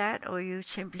argue over that, or are you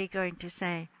simply going to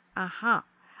say, aha,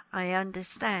 I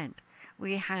understand,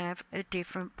 we have a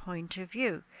different point of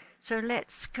view. So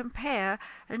let's compare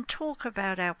and talk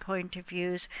about our point of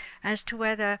views as to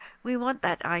whether we want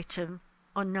that item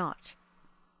or not.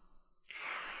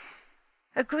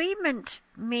 Agreement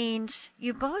means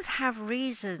you both have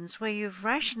reasons where you've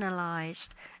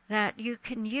rationalized that you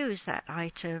can use that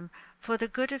item for the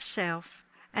good of self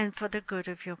and for the good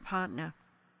of your partner.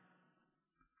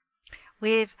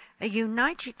 With a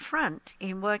united front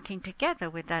in working together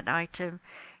with that item,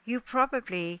 you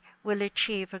probably will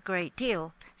achieve a great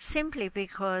deal simply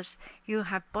because you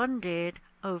have bonded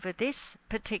over this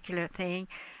particular thing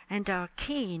and are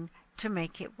keen to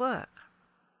make it work.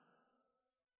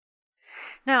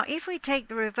 Now, if we take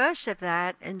the reverse of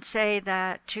that and say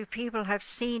that two people have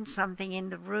seen something in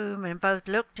the room and both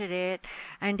looked at it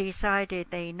and decided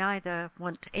they neither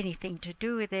want anything to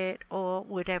do with it or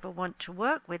would ever want to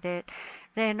work with it,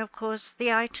 then of course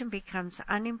the item becomes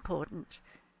unimportant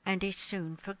and is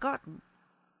soon forgotten.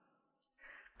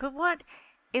 But what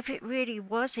if it really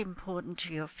was important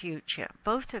to your future,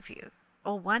 both of you,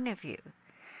 or one of you,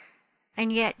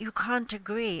 and yet you can't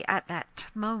agree at that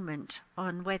moment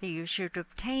on whether you should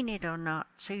obtain it or not,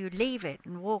 so you leave it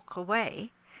and walk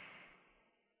away?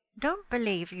 Don't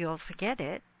believe you'll forget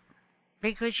it,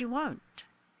 because you won't.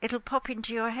 It'll pop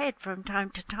into your head from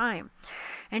time to time.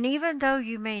 And even though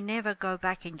you may never go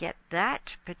back and get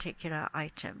that particular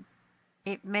item,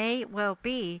 it may well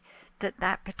be that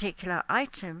that particular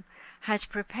item has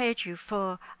prepared you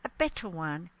for a better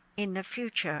one in the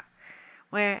future,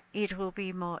 where it will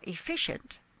be more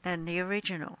efficient than the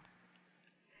original.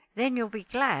 Then you'll be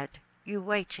glad you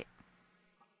waited.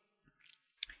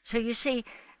 So you see,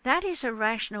 that is a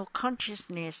rational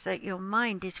consciousness that your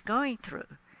mind is going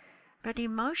through. But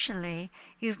emotionally,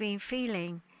 you've been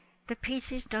feeling the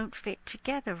pieces don't fit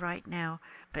together right now,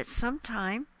 but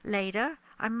sometime later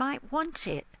I might want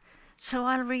it, so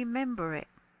I'll remember it.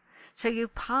 So you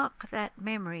park that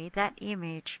memory, that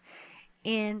image,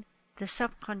 in the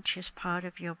subconscious part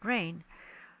of your brain.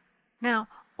 Now,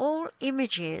 all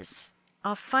images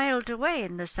are filed away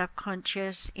in the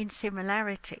subconscious in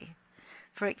similarity.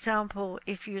 For example,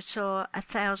 if you saw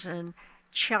 1,000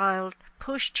 child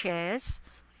pushchairs,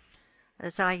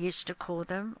 as I used to call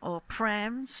them, or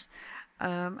prams,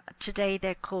 today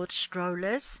they're called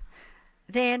strollers,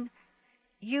 then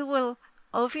you will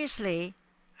obviously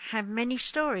have many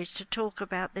stories to talk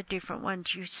about the different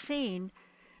ones you've seen,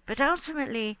 but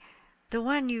ultimately the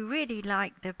one you really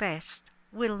like the best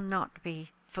will not be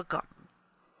forgotten.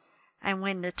 And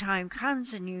when the time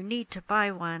comes and you need to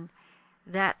buy one,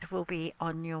 that will be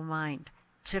on your mind,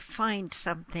 to find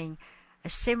something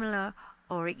similar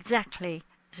or exactly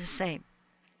the same.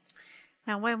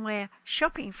 Now, when we're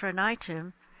shopping for an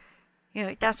item,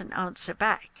 it doesn't answer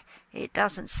back. It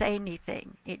doesn't say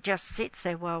anything. It just sits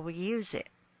there while we use it.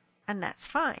 And that's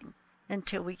fine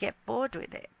until we get bored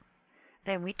with it.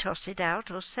 Then we toss it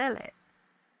out or sell it.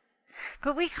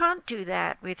 But we can't do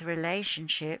that with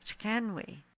relationships, can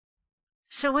we?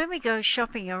 So when we go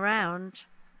shopping around,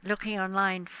 looking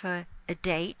online for a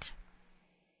date,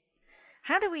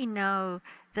 how do we know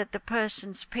that the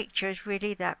person's picture is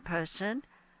really that person?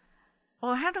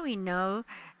 Or how do we know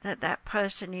that that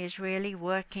person is really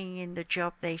working in the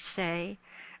job they say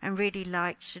and really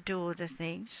likes to do all the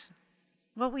things?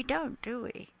 Well, we don't, do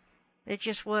we? They're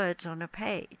just words on a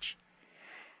page.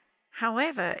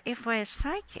 However, if we're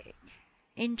psychic,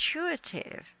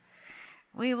 intuitive,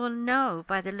 we will know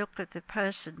by the look of the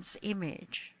person's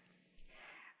image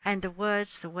and the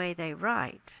words, the way they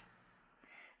write,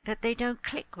 that they don't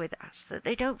click with us, that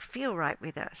they don't feel right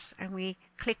with us, and we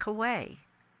click away.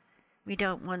 We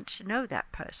don't want to know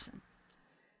that person.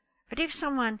 But if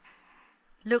someone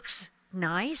looks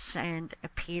nice and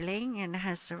appealing and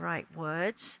has the right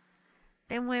words,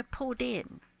 then we're pulled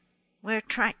in, we're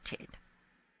attracted.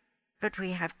 But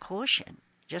we have caution,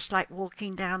 just like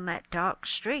walking down that dark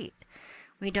street.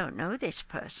 We don't know this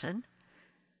person.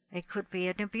 They could be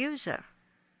an abuser.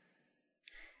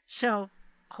 So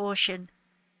caution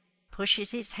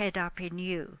pushes its head up in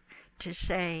you to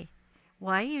say,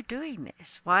 why are you doing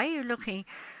this? Why are you looking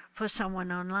for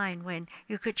someone online when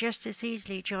you could just as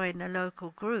easily join the local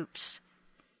groups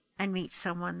and meet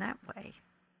someone that way?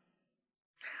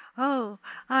 Oh,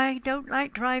 I don't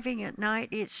like driving at night.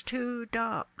 It's too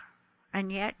dark.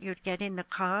 And yet you'd get in the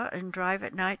car and drive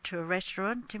at night to a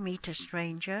restaurant to meet a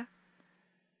stranger.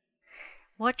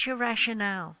 What's your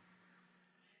rationale?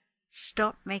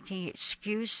 Stop making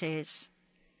excuses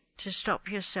to stop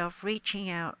yourself reaching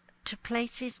out to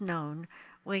places known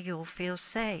where you'll feel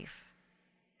safe.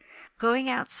 Going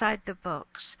outside the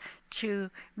box to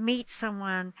meet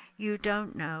someone you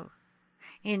don't know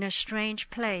in a strange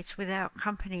place without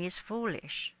company is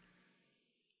foolish.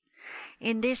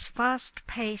 In this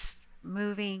fast-paced,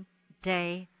 moving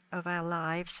day of our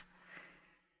lives,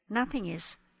 nothing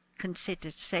is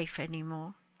considered safe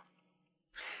anymore.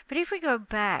 But if we go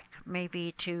back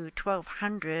maybe to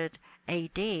 1200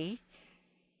 AD,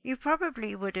 you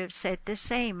probably would have said the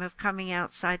same of coming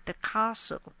outside the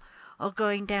castle or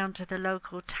going down to the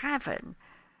local tavern.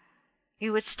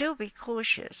 You would still be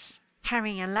cautious,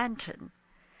 carrying a lantern,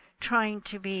 trying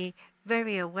to be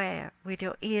very aware with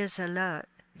your ears alert,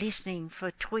 listening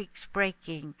for twigs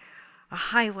breaking, a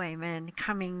highwayman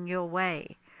coming your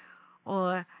way,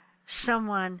 or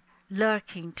someone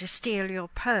lurking to steal your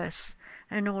purse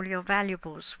and all your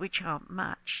valuables, which aren't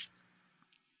much.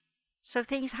 So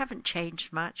things haven't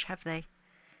changed much, have they?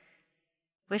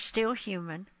 We're still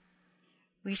human.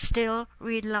 We still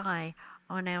rely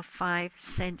on our 5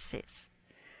 senses.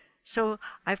 So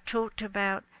I've talked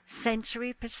about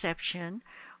sensory perception,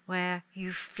 where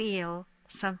you feel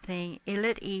something ill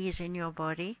at ease in your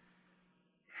body.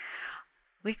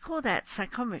 We call that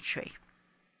psychometry.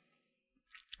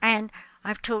 And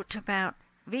I've talked about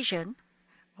vision,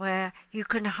 where you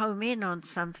can home in on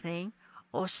something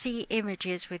or see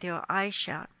images with your eyes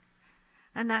shut,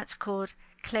 and that's called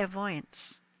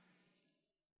clairvoyance.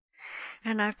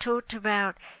 And I've talked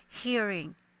about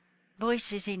hearing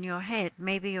voices in your head,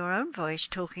 maybe your own voice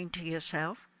talking to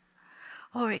yourself,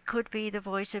 or it could be the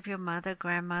voice of your mother,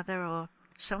 grandmother, or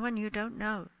someone you don't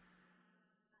know.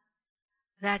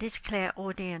 That is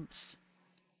clairaudience.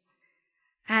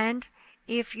 And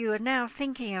if you are now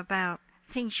thinking about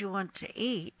things you want to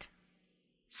eat,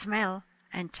 smell,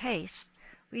 and taste,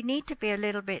 we need to be a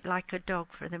little bit like a dog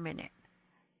for the minute.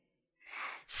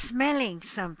 Smelling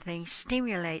something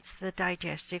stimulates the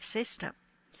digestive system.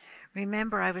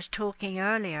 Remember, I was talking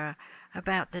earlier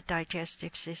about the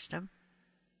digestive system.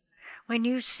 When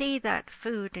you see that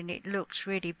food and it looks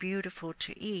really beautiful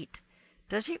to eat,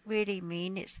 does it really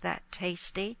mean it's that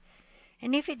tasty?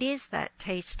 And if it is that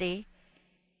tasty,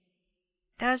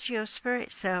 does your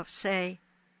spirit self say,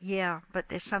 yeah, but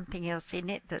there's something else in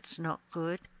it that's not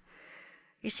good?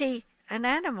 You see, an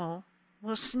animal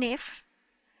will sniff,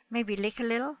 maybe lick a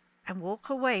little, and walk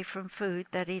away from food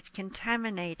that is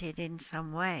contaminated in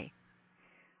some way.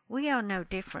 We are no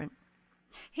different.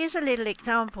 Here's a little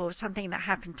example of something that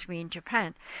happened to me in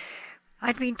Japan.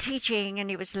 I'd been teaching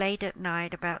and it was late at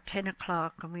night, about 10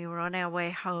 o'clock, and we were on our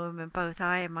way home and both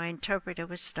I and my interpreter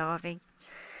were starving.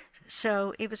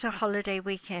 So it was a holiday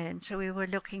weekend, so we were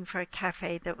looking for a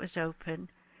cafe that was open,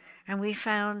 and we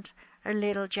found a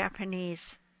little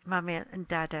Japanese mama and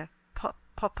dada,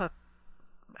 papa,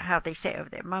 how they say it over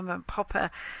there, mama and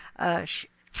papa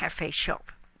cafe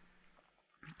shop.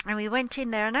 And we went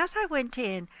in there, and as I went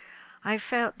in, I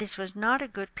felt this was not a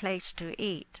good place to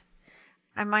eat.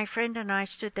 And my friend and I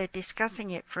stood there discussing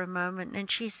it for a moment, and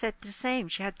she said the same.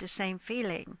 She had the same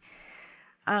feeling.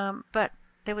 But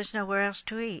there was nowhere else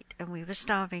to eat, and we were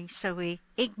starving, so we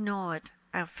ignored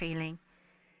our feeling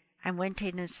and went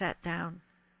in and sat down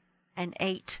and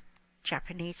ate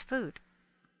Japanese food.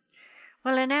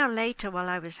 Well, an hour later, while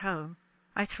I was home,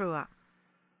 I threw up.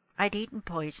 I'd eaten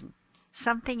poison.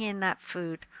 Something in that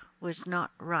food was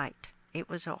not right. It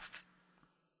was off.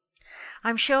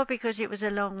 I'm sure because it was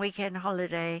a long weekend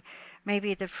holiday,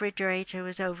 maybe the refrigerator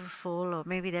was overfull, or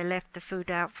maybe they left the food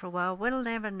out for a while. We'll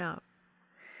never know.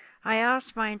 I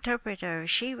asked my interpreter if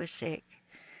she was sick,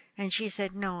 and she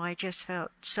said, no, I just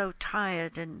felt so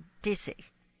tired and dizzy.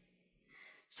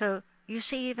 So, you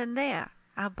see, even there,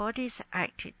 our bodies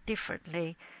acted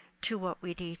differently to what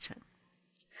we'd eaten.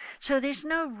 So there's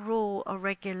no rule or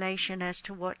regulation as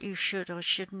to what you should or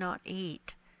should not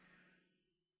eat.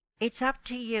 It's up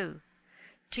to you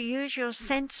to use your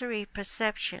sensory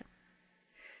perception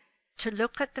to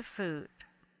look at the food,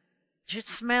 to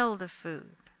smell the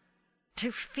food,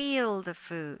 to feel the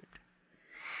food,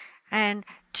 and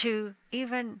to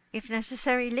even, if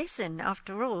necessary, listen.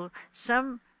 After all,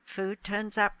 some food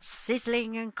turns up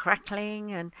sizzling and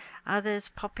crackling, and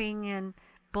others popping and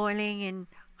boiling in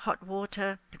hot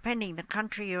water. Depending the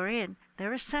country you're in,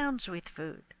 there are sounds with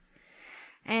food.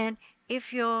 And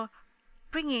if you're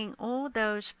bringing all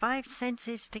those 5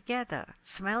 senses together,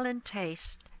 smell and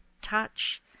taste,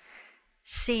 touch,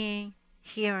 seeing,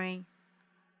 hearing,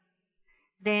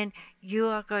 then you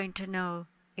are going to know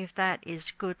if that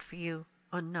is good for you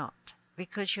or not,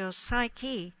 because your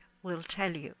psyche will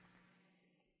tell you.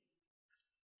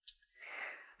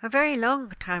 A very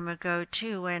long time ago,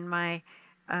 too, when my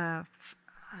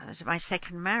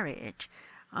second marriage,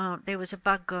 there was a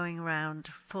bug going around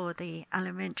for the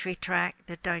alimentary tract,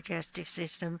 the digestive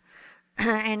system,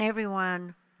 and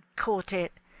everyone caught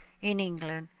it in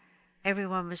England.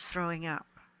 Everyone was throwing up,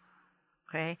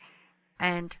 okay,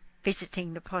 and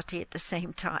visiting the potty at the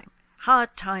same time.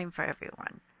 Hard time for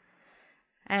everyone.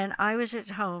 And I was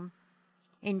at home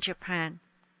in Japan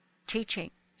teaching,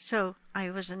 so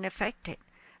I wasn't affected.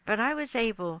 But I was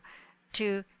able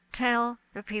to tell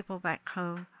the people back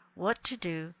home what to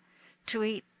do to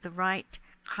eat the right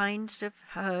kinds of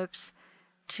herbs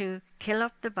to kill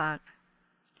off the bug,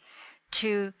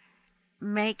 to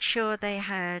make sure they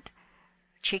had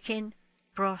chicken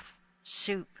broth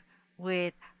soup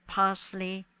with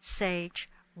parsley, sage,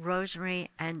 rosemary,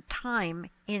 and thyme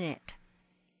in it.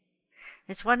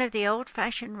 It's one of the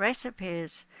old-fashioned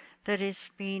recipes that has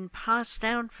been passed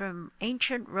down from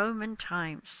ancient Roman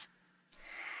times.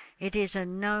 It is a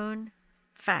known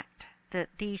fact that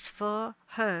these 4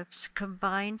 herbs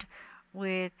combined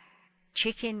with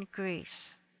chicken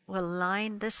grease will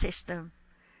line the system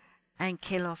and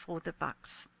kill off all the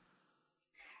bugs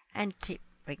and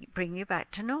bring you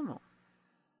back to normal.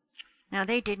 Now,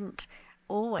 they didn't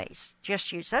always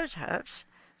just use those herbs.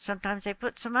 Sometimes they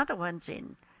put some other ones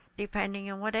in, depending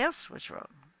on what else was wrong.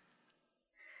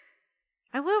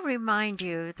 I will remind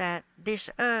you that this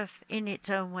earth in its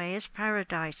own way is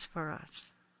paradise for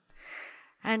us.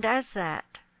 And as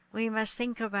that, we must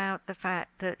think about the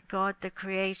fact that God the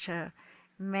Creator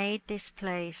made this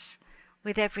place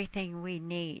with everything we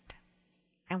need.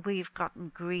 And we've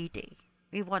gotten greedy.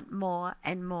 We want more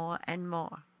and more and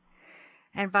more.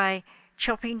 And by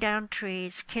chopping down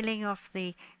trees, killing off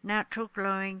the natural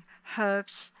growing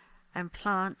herbs and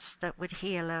plants that would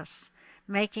heal us,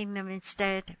 making them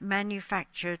instead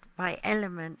manufactured by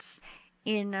elements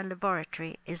in a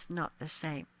laboratory is not the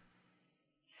same.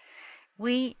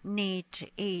 We need to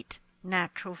eat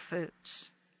natural foods.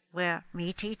 We're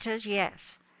meat eaters,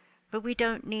 yes, but we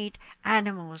don't need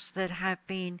animals that have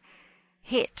been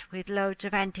hit with loads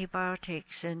of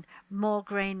antibiotics and more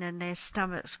grain than their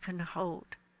stomachs can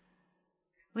hold.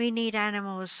 We need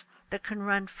animals that can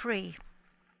run free,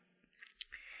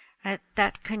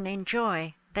 that can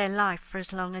enjoy their life for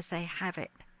as long as they have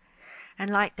it. And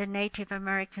like the Native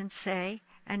Americans say,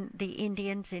 and the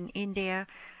Indians in India,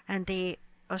 and the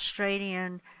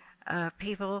Australian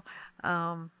people,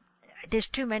 there's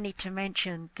too many to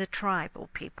mention, the tribal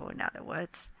people, in other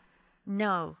words,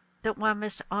 know that one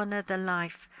must honor the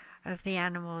life of the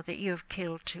animal that you have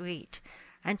killed to eat,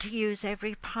 and to use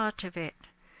every part of it,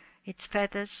 its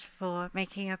feathers for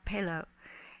making a pillow,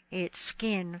 its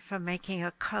skin for making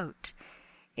a coat,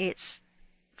 its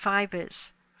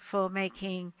fibers for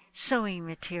making sewing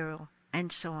material,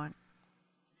 and so on.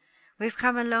 We've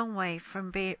come a long way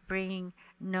from being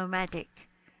nomadic,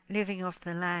 living off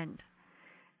the land.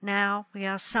 Now we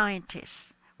are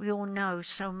scientists. We all know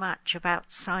so much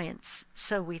about science,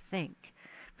 so we think,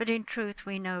 but in truth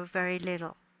we know very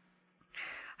little.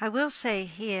 I will say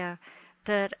here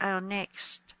that our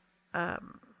next, I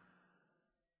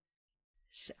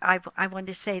want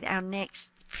to say that our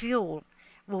next fuel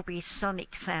will be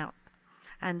sonic sound.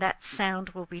 And that sound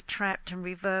will be trapped and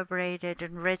reverberated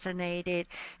and resonated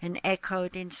and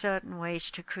echoed in certain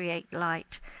ways to create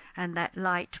light. And that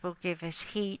light will give us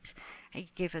heat,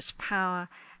 give us power,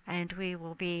 and we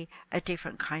will be a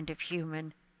different kind of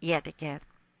human yet again.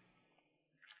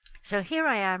 So here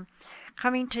I am,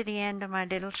 coming to the end of my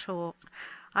little talk.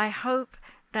 I hope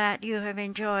that you have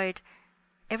enjoyed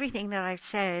everything that I've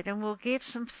said and will give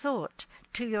some thought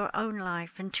to your own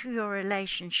life and to your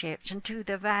relationships and to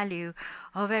the value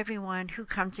of everyone who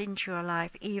comes into your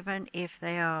life, even if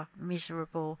they are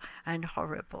miserable and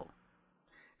horrible.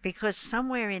 Because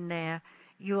somewhere in there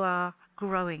you are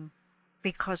growing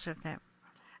because of them.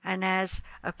 And as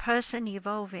a person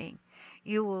evolving,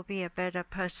 you will be a better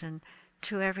person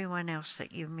to everyone else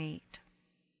that you meet.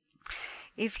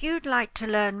 If you'd like to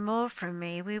learn more from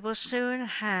me, we will soon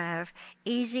have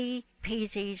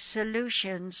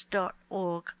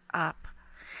easypeasysolutions.org up.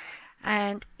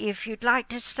 And if you'd like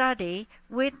to study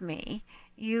with me,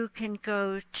 you can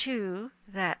go to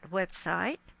that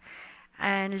website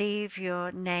and leave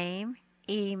your name,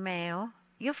 email,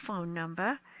 your phone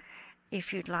number,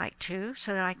 if you'd like to,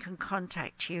 so that I can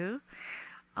contact you.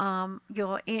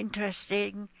 Your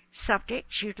interesting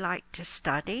subjects you'd like to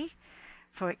study.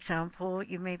 For example,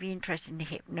 you may be interested in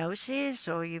hypnosis,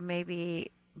 or you may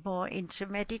be more into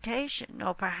meditation,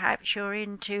 or perhaps you're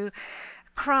into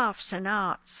crafts and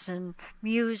arts and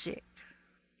music,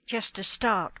 just to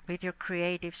start with your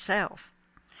creative self.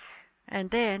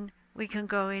 And then we can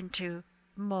go into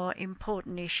more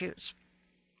important issues.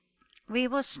 We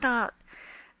will start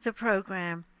the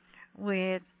program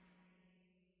with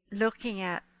looking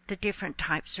at the different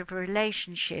types of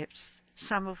relationships,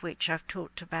 some of which I've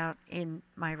talked about in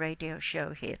my radio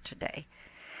show here today.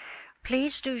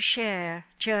 Please do share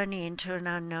Journey into an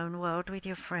Unknown World with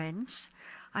your friends.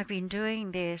 I've been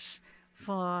doing this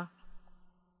for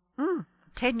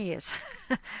 10 years.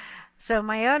 So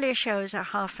my earlier shows are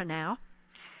half an hour,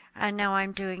 and now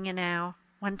I'm doing an hour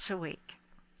once a week.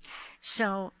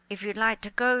 So if you'd like to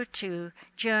go to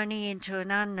Journey into an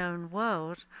Unknown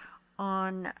World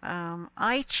on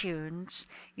iTunes,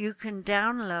 you can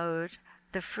download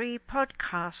the free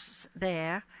podcasts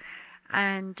there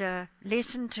and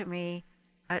listen to me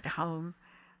at home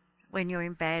when you're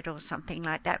in bed or something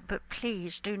like that. But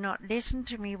please do not listen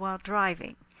to me while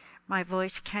driving. My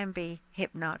voice can be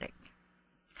hypnotic.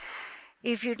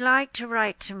 If you'd like to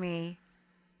write to me,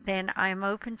 then I'm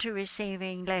open to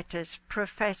receiving letters.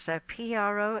 Professor,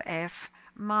 P-R-O-F,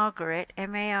 Margaret,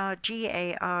 M-A-R-G-A-R-E-T,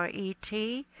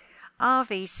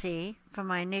 RVC, for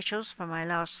my initials, for my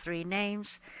last three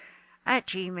names, at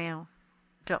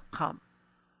gmail.com.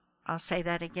 I'll say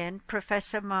that again,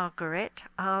 Professor Margaret,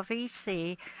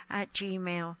 RVC, at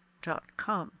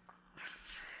gmail.com.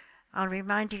 I'll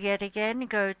remind you yet again,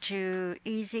 go to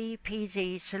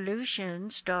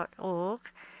easypeasysolutions.org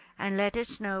and let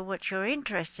us know what you're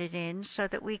interested in so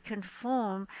that we can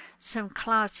form some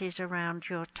classes around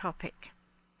your topic.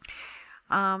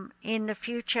 In the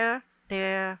future,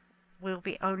 there will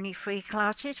be only free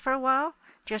classes for a while,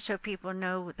 just so people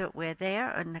know that we're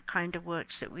there and the kind of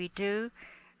works that we do.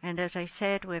 And as I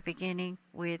said, we're beginning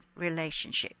with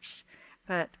relationships.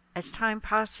 But as time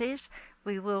passes,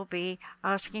 we will be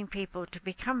asking people to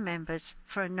become members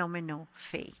for a nominal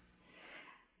fee.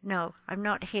 No, I'm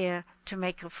not here to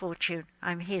make a fortune.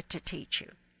 I'm here to teach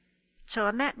you. So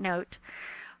on that note,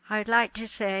 I'd like to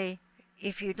say,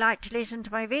 if you'd like to listen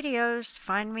to my videos,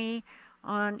 find me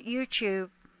on YouTube,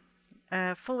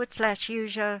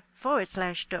 /user/Dr.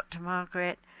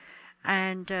 Margaret,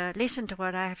 and listen to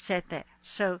what I have said there.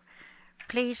 So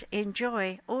please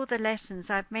enjoy all the lessons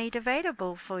I've made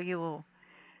available for you all,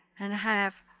 and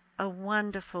have a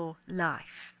wonderful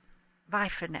life. Bye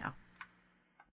for now.